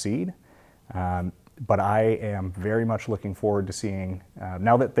succeed. But I am very much looking forward to seeing,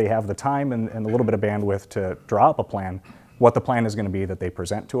 now that they have the time and a little bit of bandwidth to draw up a plan, what the plan is going to be that they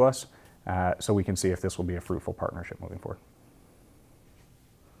present to us, so we can see if this will be a fruitful partnership moving forward.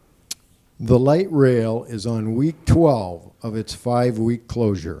 The light rail is on week 12 of its 5-week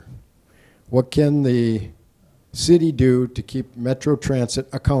closure. What can the city do to keep Metro Transit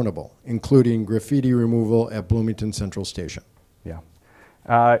accountable, including graffiti removal at Bloomington Central Station? Yeah.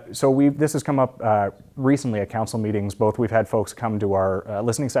 So this has come up recently at council meetings. Both we've had folks come to our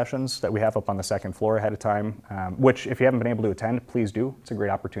listening sessions that we have up on the second floor ahead of time, which if you haven't been able to attend, please do. It's a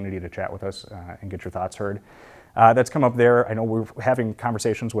great opportunity to chat with us and get your thoughts heard. That's come up there. I know we're having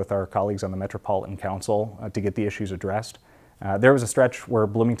conversations with our colleagues on the Metropolitan Council to get the issues addressed. There was a stretch where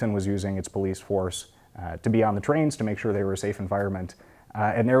Bloomington was using its police force to be on the trains to make sure they were a safe environment.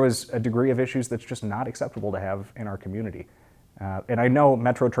 And there was a degree of issues that's just not acceptable to have in our community. And I know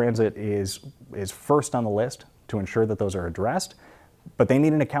Metro Transit is first on the list to ensure that those are addressed, but they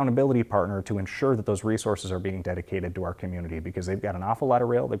need an accountability partner to ensure that those resources are being dedicated to our community, because they've got an awful lot of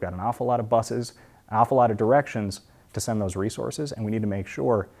rail, they've got an awful lot of buses, an awful lot of directions to send those resources, and we need to make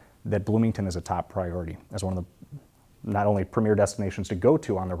sure that Bloomington is a top priority as one of the not only premier destinations to go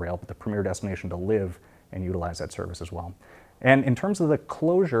to on the rail, but the premier destination to live and utilize that service as well. And in terms of the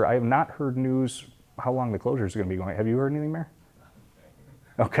closure, I have not heard news how long the closure is going to be going. Have you heard anything, Mayor?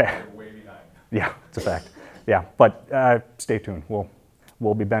 Okay. We're way behind. Yeah, it's a fact. Yeah, but stay tuned.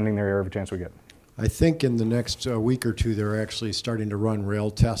 We'll be bending their ear every chance we get. I think in the next week or two, they're actually starting to run rail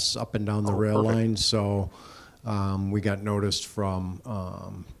tests up and down the rail line. So we got noticed from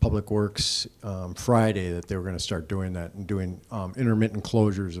Public Works Friday that they were going to start doing that and doing intermittent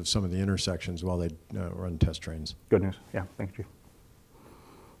closures of some of the intersections while they run test trains. Good news. Yeah, thank you, Chief.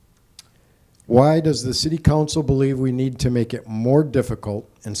 Why does the City Council believe we need to make it more difficult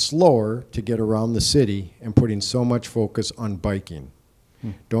and slower to get around the city and putting so much focus on biking?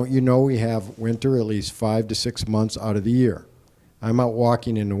 Don't you know we have winter at least 5 to 6 months out of the year? I'm out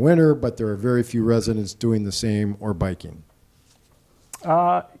walking in the winter, but there are very few residents doing the same or biking.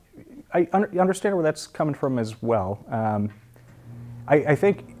 I understand where that's coming from as well. I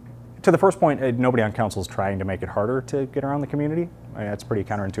think To the first point, nobody on council is trying to make it harder to get around the community. I mean, that's pretty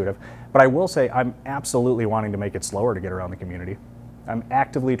counterintuitive. But I will say I'm absolutely wanting to make it slower to get around the community. I'm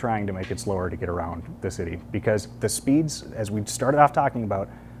actively trying to make it slower to get around the city because the speeds, as we started off talking about,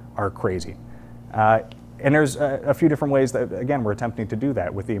 are crazy. And there's a few different ways that, again, we're attempting to do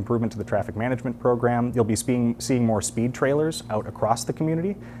that. With the improvement to the traffic management program, you'll be seeing more speed trailers out across the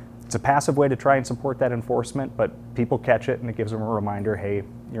community. It's a passive way to try and support that enforcement, but people catch it and it gives them a reminder, hey,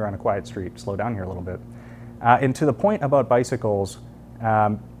 you're on a quiet street, slow down here a little bit. And to the point about bicycles,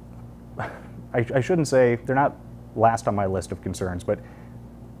 I shouldn't say, they're not last on my list of concerns, but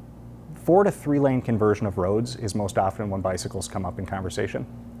 4 to 3 lane conversion of roads is most often when bicycles come up in conversation,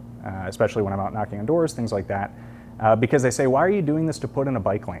 especially when I'm out knocking on doors, things like that, because they say, why are you doing this to put in a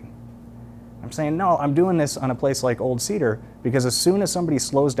bike lane? I'm saying, no, I'm doing this on a place like Old Cedar because as soon as somebody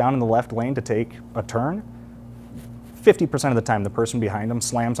slows down in the left lane to take a turn, 50% of the time the person behind them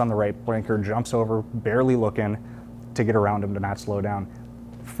slams on the right blinker, jumps over, barely looking to get around them to not slow down.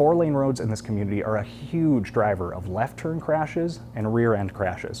 4-lane roads in this community are a huge driver of left turn crashes and rear end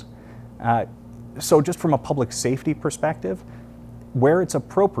crashes. So just from a public safety perspective, where it's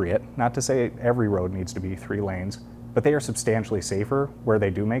appropriate, not to say every road needs to be 3 lanes, but they are substantially safer where they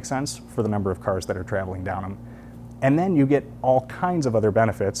do make sense for the number of cars that are traveling down them. And then you get all kinds of other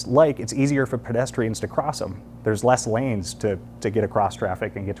benefits, like it's easier for pedestrians to cross them. There's less lanes to get across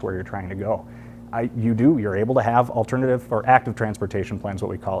traffic and get to where you're trying to go. You're able to have alternative or active transportation plans,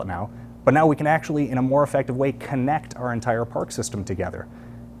 what we call it now, but now we can actually, in a more effective way, connect our entire park system together.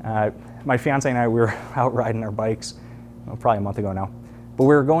 My fiance and I, we were out riding our bikes, probably a month ago now, but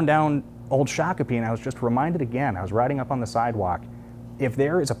we were going down Old Shakopee, and I was just reminded again, I was riding up on the sidewalk, if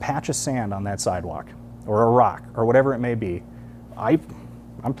there is a patch of sand on that sidewalk, or a rock, or whatever it may be, I'm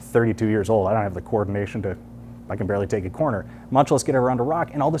 32 years old, I don't have the coordination to, I can barely take a corner, much less get around a rock,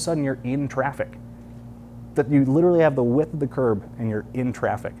 and all of a sudden you're in traffic. That you literally have the width of the curb and you're in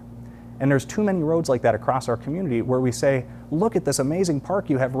traffic. And there's too many roads like that across our community where we say, look at this amazing park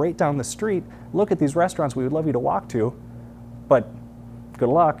you have right down the street, look at these restaurants we would love you to walk to, but good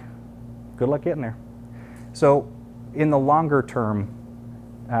luck getting there. So in the longer term,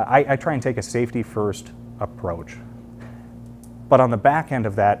 I try and take a safety first approach. But on the back end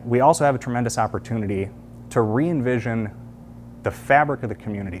of that, we also have a tremendous opportunity to re-envision the fabric of the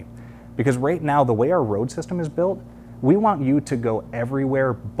community. Because right now, the way our road system is built, we want you to go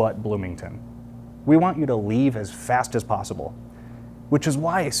everywhere but Bloomington. We want you to leave as fast as possible, which is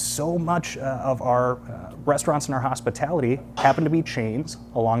why so much of our restaurants and our hospitality happen to be chains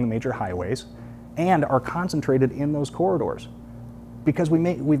along the major highways and are concentrated in those corridors. Because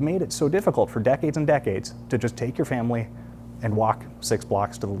we've made it so difficult for decades and decades to just take your family and walk 6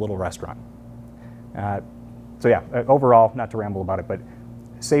 blocks to the little restaurant. So yeah, overall, not to ramble about it, but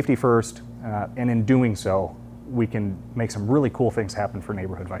safety first, and in doing so, we can make some really cool things happen for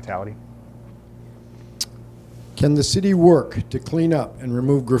neighborhood vitality. Can the city work to clean up and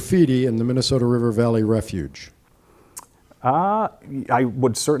remove graffiti in the Minnesota River Valley Refuge? I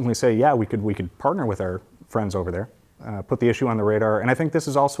would certainly say, yeah, we could partner with our friends over there, put the issue on the radar, and I think this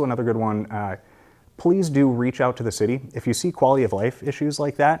is also another good one. Please do reach out to the city. If you see quality of life issues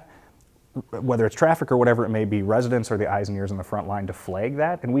like that, whether it's traffic or whatever it may be, residents are the eyes and ears on the front line to flag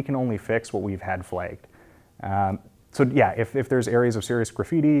that, and we can only fix what we've had flagged. So yeah, if there's areas of serious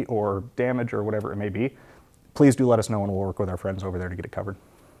graffiti or damage or whatever it may be, please do let us know and we'll work with our friends over there to get it covered.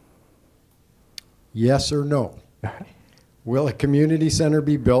 Yes or no? Will a community center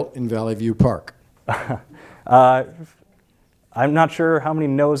be built in Valley View Park? I'm not sure how many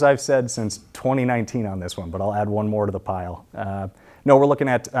no's I've said since 2019 on this one, but I'll add one more to the pile. No, we're looking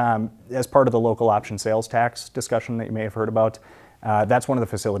at, as part of the local option sales tax discussion that you may have heard about, that's one of the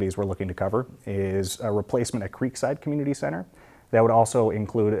facilities we're looking to cover, is a replacement at Creekside Community Center. That would also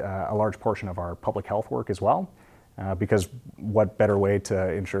include a large portion of our public health work as well, because what better way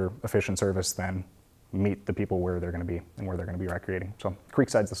to ensure efficient service than meet the people where they're going to be and where they're going to be recreating. So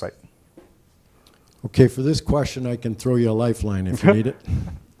Creekside's the site. Okay, for this question, I can throw you a lifeline if you need it.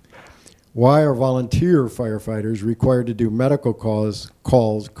 Why are volunteer firefighters required to do medical calls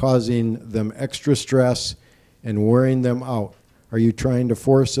causing them extra stress and wearing them out? Are you trying to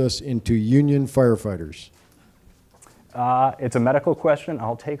force us into union firefighters? It's a medical question.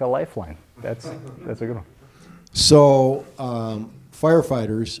 I'll take a lifeline. That's a good one. So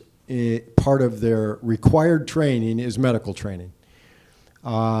firefighters, part of their required training is medical training.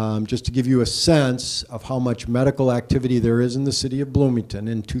 Just to give you a sense of how much medical activity there is in the city of Bloomington,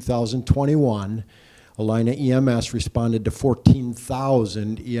 in 2021, Alina EMS responded to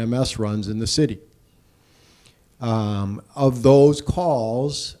 14,000 EMS runs in the city. Of those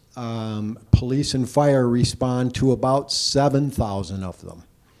calls, police and fire respond to about 7,000 of them,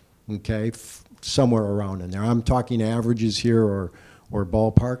 okay, somewhere around in there. I'm talking averages here or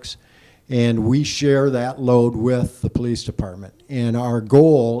ballparks. And we share that load with the police department. And our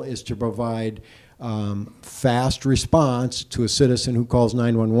goal is to provide fast response to a citizen who calls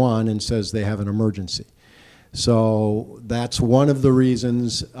 911 and says they have an emergency. So that's one of the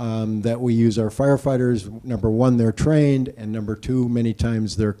reasons that we use our firefighters. Number one, they're trained, and number two, many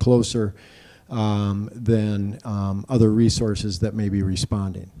times they're closer than other resources that may be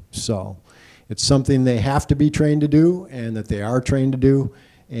responding. So it's something they have to be trained to do and that they are trained to do.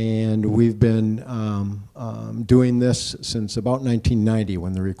 And we've been doing this since about 1990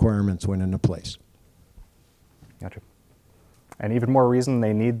 when the requirements went into place. Gotcha. And even more reason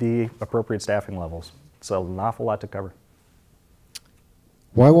they need the appropriate staffing levels. So an awful lot to cover.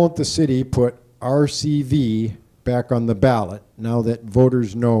 Why won't the city put RCV back on the ballot now that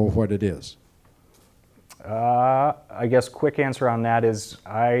voters know what it is? I guess quick answer on that is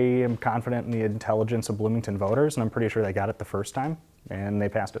I am confident in the intelligence of Bloomington voters, and I'm pretty sure they got it the first time, and they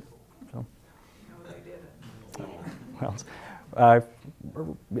passed it. So. No, they didn't. Well,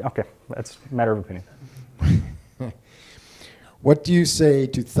 okay, that's a matter of opinion. What do you say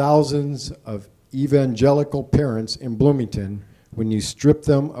to thousands of evangelical parents in Bloomington when you strip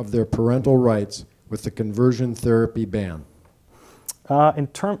them of their parental rights with the conversion therapy ban?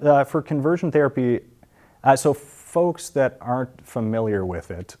 For conversion therapy, so folks that aren't familiar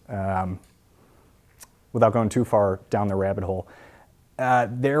with it, without going too far down the rabbit hole,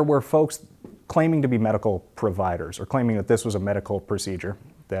 there were folks claiming to be medical providers or claiming that this was a medical procedure,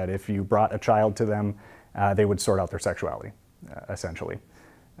 that if you brought a child to them, they would sort out their sexuality, essentially,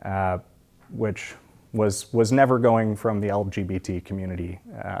 which was never going from the LGBT community,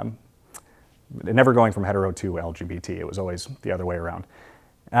 never going from hetero to LGBT. It was always the other way around.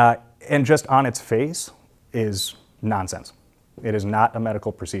 And just on its face is nonsense. It is not a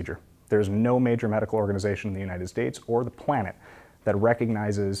medical procedure. There's no major medical organization in the United States or the planet that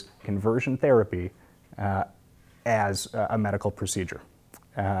recognizes conversion therapy as a medical procedure.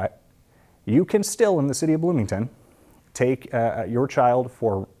 You can still, in the city of Bloomington, take your child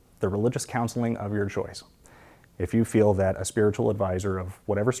for the religious counseling of your choice. If you feel that a spiritual advisor of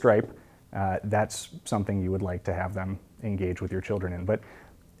whatever stripe, that's something you would like to have them engage with your children in. But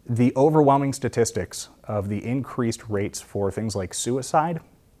the overwhelming statistics of the increased rates for things like suicide,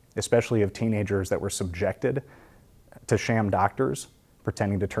 especially of teenagers that were subjected to sham doctors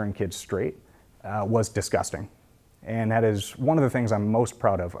pretending to turn kids straight, was disgusting. And that is one of the things I'm most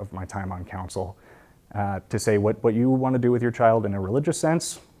proud of my time on council, to say what you want to do with your child in a religious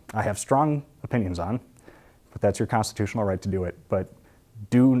sense, I have strong opinions on, but that's your constitutional right to do it. But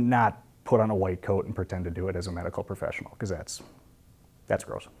do not put on a white coat and pretend to do it as a medical professional, because that's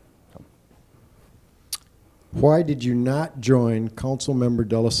gross. So. Why did you not join Councilmember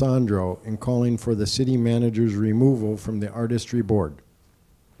D'Alessandro in calling for the city manager's removal from the artistry board?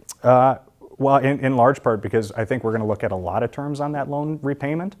 Well, in large part because I think we're going to look at a lot of terms on that loan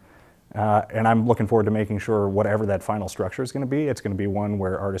repayment. And I'm looking forward to making sure whatever that final structure is going to be, it's going to be one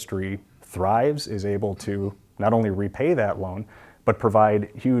where artistry thrives, is able to not only repay that loan, but provide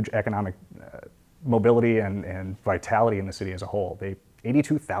huge economic mobility and vitality in the city as a whole.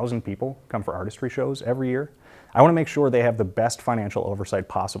 82,000 people come for artistry shows every year. I want to make sure they have the best financial oversight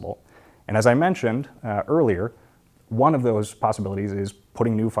possible. And as I mentioned earlier, one of those possibilities is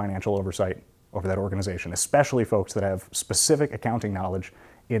putting new financial oversight over that organization, especially folks that have specific accounting knowledge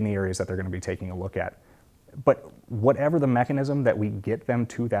in the areas that they're going to be taking a look at. But whatever the mechanism that we get them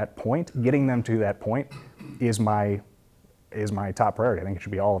to that point, getting them to that point is my top priority. I think it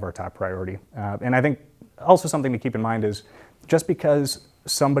should be all of our top priority. And I think also something to keep in mind is just because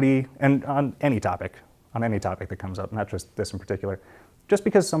somebody, and on any topic that comes up, not just this in particular, just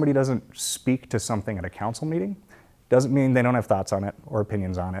because somebody doesn't speak to something at a council meeting doesn't mean they don't have thoughts on it or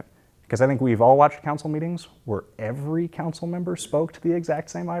opinions on it. Because I think we've all watched council meetings where every council member spoke to the exact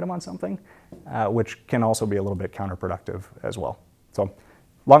same item on something, which can also be a little bit counterproductive as well. So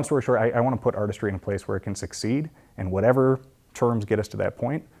long story short, I want to put artistry in a place where it can succeed, and whatever terms get us to that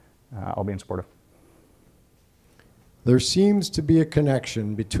point, I'll be in support of. There seems to be a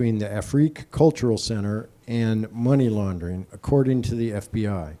connection between the Afrique Cultural Center and money laundering, according to the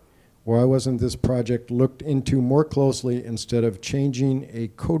FBI. Why wasn't this project looked into more closely instead of changing a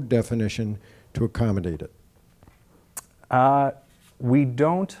code definition to accommodate it? We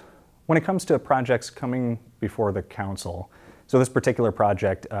don't, when it comes to projects coming before the council, so this particular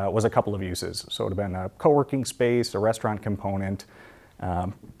project was a couple of uses. So it would have been a co-working space, a restaurant component,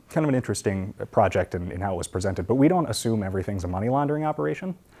 kind of an interesting project in how it was presented. But we don't assume everything's a money laundering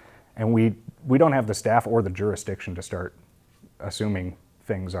operation. And we don't have the staff or the jurisdiction to start assuming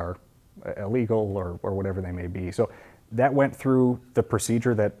things are illegal or whatever they may be. So that went through the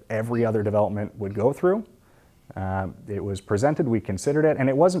procedure that every other development would go through. It was presented, we considered it, and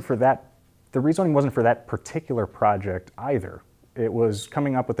it wasn't for that, the rezoning wasn't for that particular project either. It was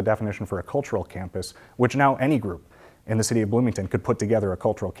coming up with the definition for a cultural campus, which now any group in the city of Bloomington could put together a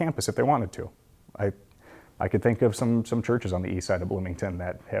cultural campus if they wanted to. I could think of some churches on the east side of Bloomington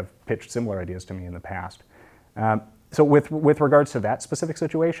that have pitched similar ideas to me in the past. So with regards to that specific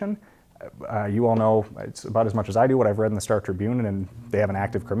situation, you all know it's about as much as I do what I've read in the Star Tribune, and they have an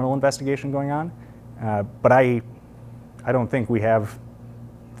active criminal investigation going on. But I don't think we have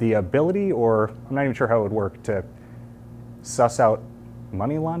the ability, or I'm not even sure how it would work, to suss out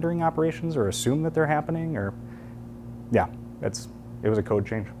money laundering operations or assume that they're happening, or, yeah, it was a code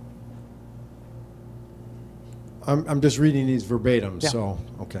change. I'm just reading these verbatim, Yeah. so,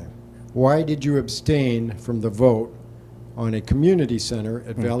 okay. Why did you abstain from the vote on a community center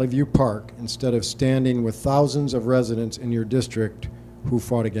at Valley View Park instead of standing with thousands of residents in your district who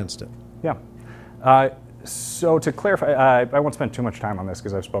fought against it? Yeah. So to clarify, I won't spend too much time on this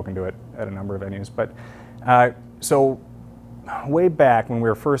because I've spoken to it at a number of venues, but so way back when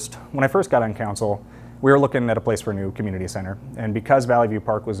I first got on council, we were looking at a place for a new community center. And because Valley View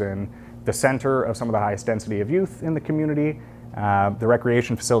Park was in the center of some of the highest density of youth in the community, the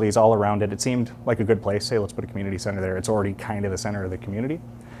recreation facilities all around it, it seemed like a good place. Hey, let's put a community center there. It's already kind of the center of the community.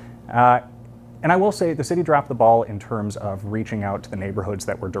 And I will say the city dropped the ball in terms of reaching out to the neighborhoods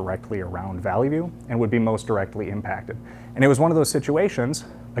that were directly around Valley View and would be most directly impacted. And it was one of those situations,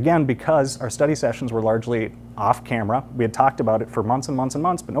 again, because our study sessions were largely off camera. We had talked about it for months and months and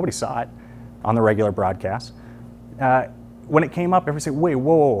months, but nobody saw it on the regular broadcast. When it came up, everybody said, wait,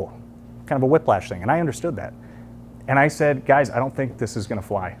 whoa, kind of a whiplash thing. And I understood that. And I said, guys, I don't think this is going to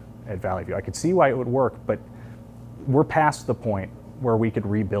fly at Valley View. I could see why it would work, but we're past the point where we could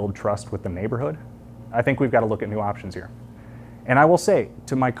rebuild trust with the neighborhood. I think we've got to look at new options here. And I will say,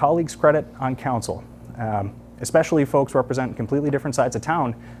 to my colleagues' credit on council, especially folks representing completely different sides of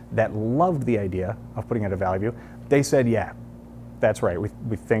town that loved the idea of putting it at Valley View, they said, yeah, that's right. We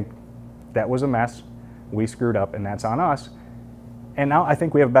think that was a mess. We screwed up, and that's on us. And now I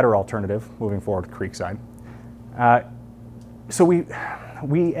think we have a better alternative moving forward to Creekside. So we've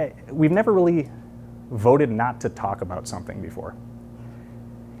never really voted not to talk about something before.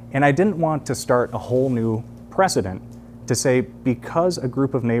 And I didn't want to start a whole new precedent to say, because a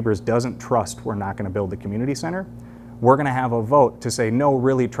group of neighbors doesn't trust we're not going to build the community center, we're going to have a vote to say, no,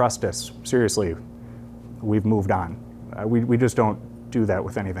 really trust us. Seriously, we've moved on. We just don't do that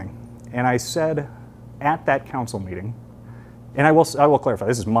with anything. And I said at that council meeting, and I will clarify,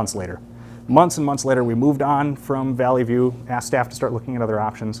 this is months later. Months and months later, we moved on from Valley View, asked staff to start looking at other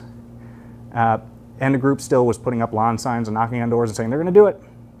options. And the group still was putting up lawn signs and knocking on doors and saying, they're going to do it.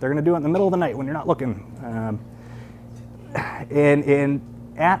 They're going to do it in the middle of the night when you're not looking. And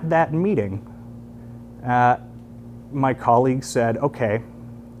at that meeting, my colleague said, okay,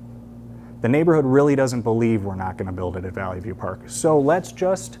 the neighborhood really doesn't believe we're not going to build it at Valley View Park. So let's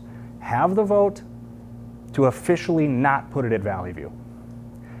just have the vote to officially not put it at Valley View.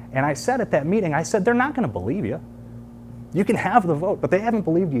 And I said at that meeting, I said, they're not going to believe you. You can have the vote, but they haven't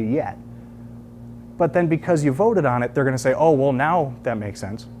believed you yet. But then because you voted on it, they're going to say, oh, well, now that makes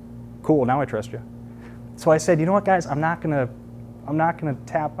sense. Cool, now I trust you. So I said, you know what, guys, I'm not going to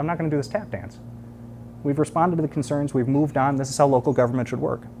do this tap dance. We've responded to the concerns. We've moved on. This is how local government should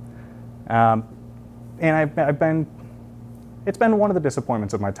work. And it's been one of the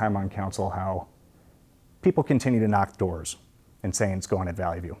disappointments of my time on council how people continue to knock doors and saying it's going at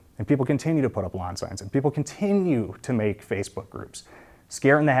Valley View. And people continue to put up lawn signs. And people continue to make Facebook groups,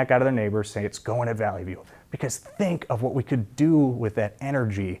 scaring the heck out of their neighbors, say it's going at Valley View. Because think of what we could do with that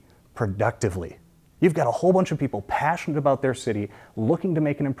energy productively. You've got a whole bunch of people passionate about their city, looking to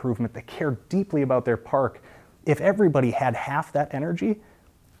make an improvement, that care deeply about their park. If everybody had half that energy,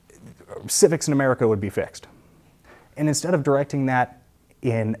 civics in America would be fixed. And instead of directing that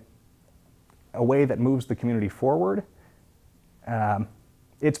in a way that moves the community forward,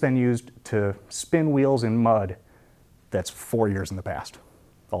 it's been used to spin wheels in mud that's 4 years in the past,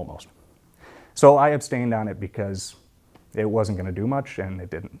 almost. So I abstained on it because it wasn't going to do much, and it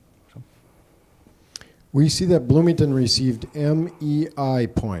didn't. So. We see that Bloomington received MEI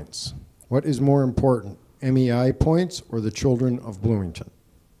points. What is more important, MEI points or the children of Bloomington?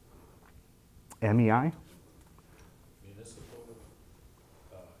 MEI? Municipal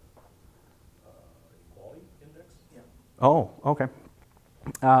Equality Index? Yeah. Oh, okay.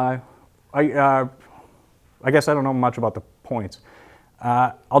 I guess I don't know much about the points.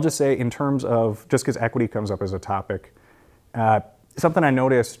 I'll just say in terms of, just because equity comes up as a topic, something I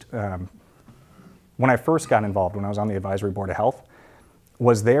noticed when I first got involved, when I was on the advisory board of health,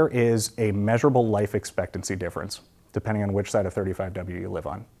 was there is a measurable life expectancy difference depending on which side of 35W you live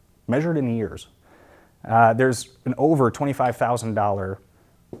on, measured in years. There's an over $25,000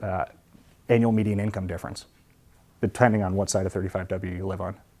 annual median income difference depending on what side of 35W you live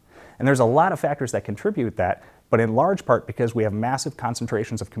on. And there's a lot of factors that contribute that, but in large part because we have massive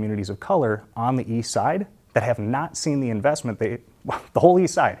concentrations of communities of color on the east side that have not seen the investment, the whole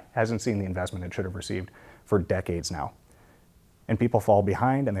east side hasn't seen the investment it should have received for decades now. And people fall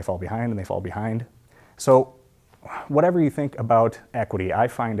behind and they fall behind and they fall behind. So whatever you think about equity, I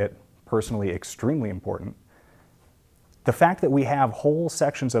find it personally extremely important. The fact that we have whole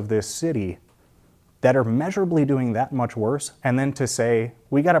sections of this city that are measurably doing that much worse, and then to say,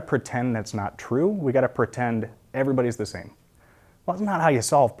 we gotta pretend that's not true, we gotta pretend everybody's the same. Well, that's not how you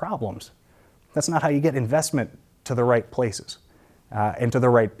solve problems. That's not how you get investment to the right places, and to the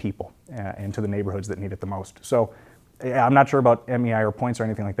right people, and to the neighborhoods that need it the most. So yeah, I'm not sure about MEI or points or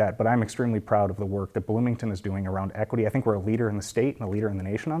anything like that, but I'm extremely proud of the work that Bloomington is doing around equity. I think we're a leader in the state and a leader in the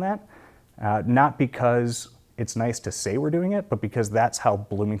nation on that. Not because it's nice to say we're doing it, but because that's how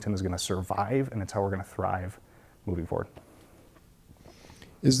Bloomington is going to survive and it's how we're going to thrive moving forward.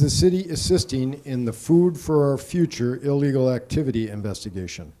 Is the city assisting in the Food for Our Future illegal activity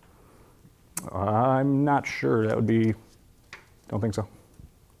investigation? I'm not sure. That would be, don't think so.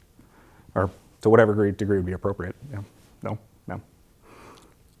 Or to whatever degree would be appropriate. Yeah. No.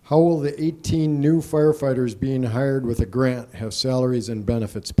 How will the 18 new firefighters being hired with a grant have salaries and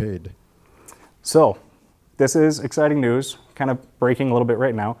benefits paid? So, this is exciting news, kind of breaking a little bit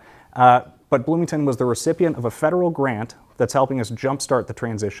right now, but Bloomington was the recipient of a federal grant that's helping us jumpstart the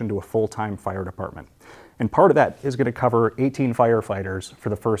transition to a full-time fire department. And part of that is going to cover 18 firefighters for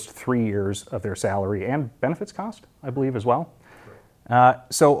the first 3 years of their salary and benefits cost, I believe, as well.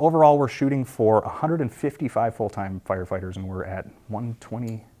 So overall, we're shooting for 155 full-time firefighters, and we're at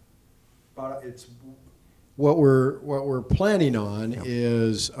 120. It's what we're planning on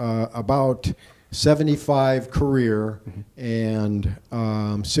is about 75 career and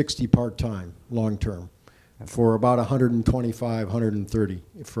 60 part-time long-term for about 125, 130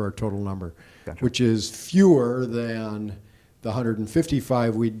 for our total number, Gotcha. Which is fewer than the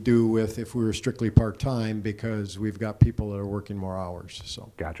 155 we'd do with if we were strictly part-time because we've got people that are working more hours.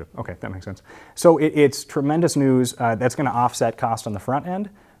 So Gotcha. Okay, that makes sense. So it's tremendous news. That's going to offset cost on the front end,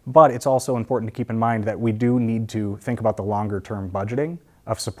 but it's also important to keep in mind that we do need to think about the longer-term budgeting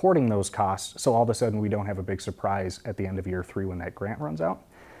of supporting those costs, so all of a sudden we don't have a big surprise at the end of year 3 when that grant runs out.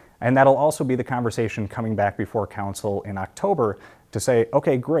 And that'll also be the conversation coming back before council in October to say,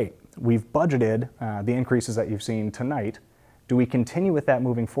 okay, great, we've budgeted the increases that you've seen tonight. Do we continue with that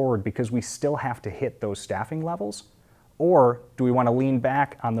moving forward because we still have to hit those staffing levels? Or do we want to lean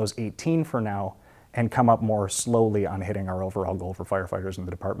back on those 18 for now and come up more slowly on hitting our overall goal for firefighters in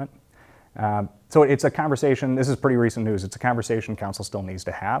the department? So it's a conversation, this is pretty recent news, it's a conversation council still needs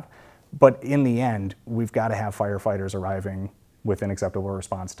to have, but in the end, we've got to have firefighters arriving within acceptable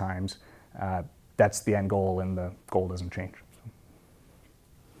response times. That's the end goal, and the goal doesn't change.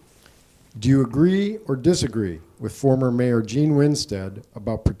 do you agree or disagree with former Mayor Gene Winstead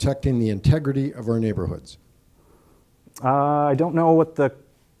about protecting the integrity of our neighborhoods? I don't know what the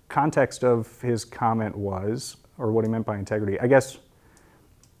context of his comment was or what he meant by integrity. I guess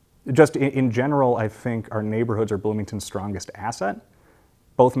just in general, I think our neighborhoods are Bloomington's strongest asset,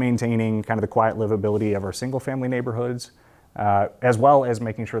 both maintaining kind of the quiet livability of our single-family neighborhoods, as well as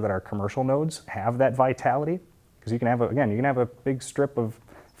making sure that our commercial nodes have that vitality. Because you can have, again, you can have a big strip of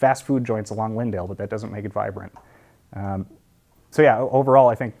fast food joints along Lyndale, but that doesn't make it vibrant. So yeah, overall,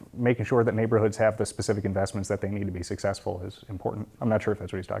 I think making sure that neighborhoods have the specific investments that they need to be successful is important. I'm not sure if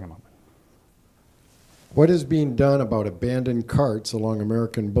that's what he's talking about. What is being done about abandoned carts along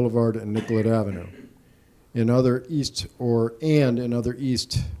American Boulevard and Nicollet Avenue in other East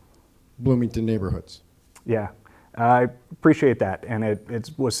Bloomington neighborhoods? Yeah, I appreciate that. And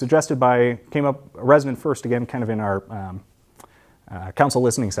it was suggested by, came up a resident first, again, kind of in our council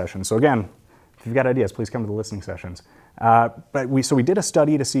listening session. So again, if you've got ideas, please come to the listening sessions. But we did a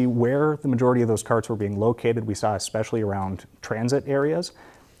study to see where the majority of those carts were being located. We saw especially around transit areas,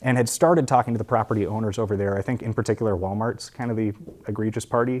 and had started talking to the property owners over there. I think in particular Walmart's kind of the egregious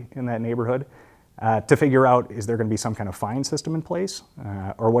party in that neighborhood, to figure out, is there going to be some kind of fine system in place,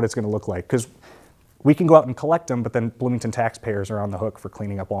 or what it's going to look like? Because we can go out and collect them, but then Bloomington taxpayers are on the hook for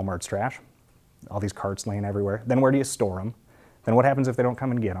cleaning up Walmart's trash. All these carts laying everywhere. Then where do you store them? Then what happens if they don't come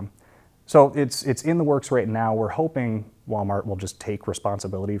and get them? So it's in the works right now. We're hoping Walmart will just take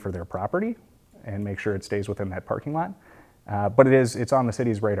responsibility for their property and make sure it stays within that parking lot. But it's on the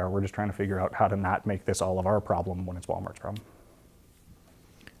city's radar. We're just trying to figure out how to not make this all of our problem when it's Walmart's problem.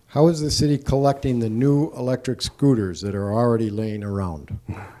 How is the city collecting the new electric scooters that are already laying around?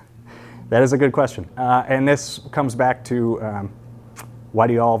 That is a good question. And this comes back to why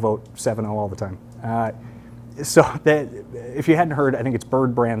do you all vote 7-0 all the time? So if you hadn't heard, I think it's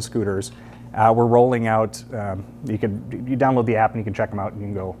Bird brand scooters. We're rolling out, you download the app and you can check them out and you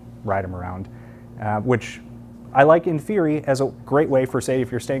can go ride them around, which I like in theory as a great way for, say,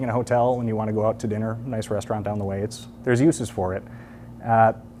 if you're staying in a hotel and you want to go out to dinner, nice restaurant down the way, there's uses for it.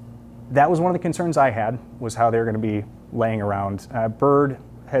 That was one of the concerns I had, was how they're going to be laying around. Bird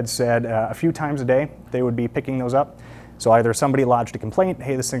had said a few times a day they would be picking those up. So either somebody lodged a complaint,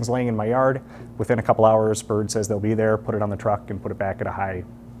 hey, this thing's laying in my yard. Within a couple hours, Bird says they'll be there, put it on the truck, and put it back at a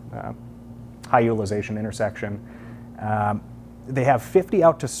high utilization intersection. They have 50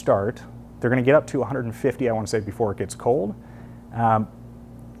 out to start. They're going to get up to 150, I want to say, before it gets cold. I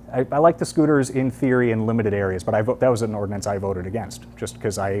like the scooters in theory in limited areas, but that was an ordinance I voted against, just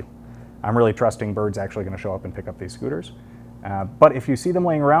because I'm really trusting Bird's actually going to show up and pick up these scooters. But if you see them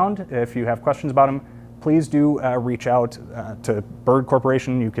laying around, if you have questions about them, please do reach out to Bird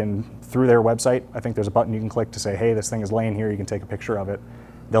Corporation. You can, through their website, I think there's a button you can click to say, hey, this thing is laying here, you can take a picture of it.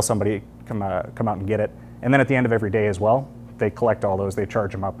 Somebody come out and get it. And then at the end of every day as well, they collect all those, they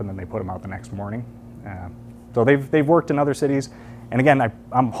charge them up, and then they put them out the next morning. So they've worked in other cities. And again,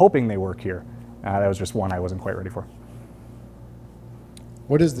 I'm hoping they work here. That was just one I wasn't quite ready for.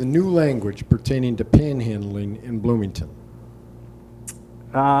 What is the new language pertaining to panhandling in Bloomington?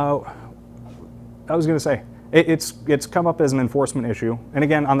 I was going to say, it's come up as an enforcement issue. And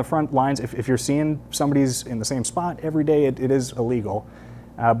again, on the front lines, if you're seeing somebody's in the same spot every day, it is illegal.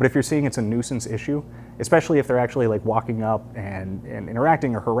 But if you're seeing it's a nuisance issue, especially if they're actually like walking up and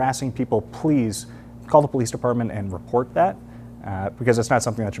interacting or harassing people, please call the police department and report that, because it's not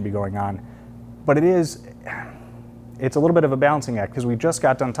something that should be going on. But it's a little bit of a balancing act, because we just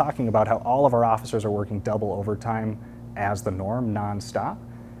got done talking about how all of our officers are working double overtime as the norm, nonstop.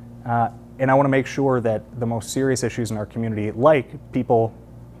 And I want to make sure that the most serious issues in our community, like people,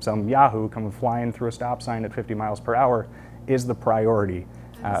 some yahoo coming flying through a stop sign at 50 miles per hour, is the priority.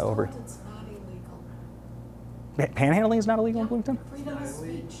 Over. It's not illegal. Panhandling is not illegal in Bloomington? Freedom of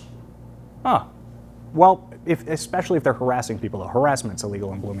speech. Huh. Well, especially if they're harassing people, though. Harassment's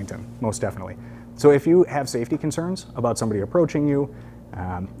illegal in Bloomington, most definitely. So if you have safety concerns about somebody approaching you,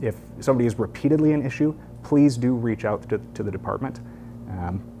 if somebody is repeatedly an issue, please do reach out to the department.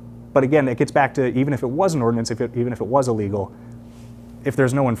 But again, it gets back to, even if it was an ordinance, even if it was illegal, if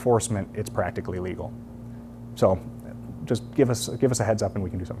there's no enforcement, it's practically legal. So just give us a heads up and we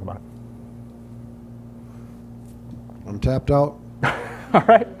can do something about it. I'm tapped out. All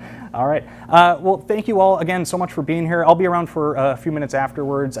right. All right. Well, thank you all again so much for being here. I'll be around for a few minutes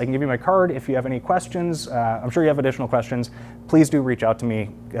afterwards. I can give you my card if you have any questions. I'm sure you have additional questions. Please do reach out to me.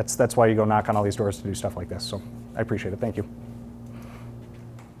 That's why you go knock on all these doors to do stuff like this. So I appreciate it. Thank you.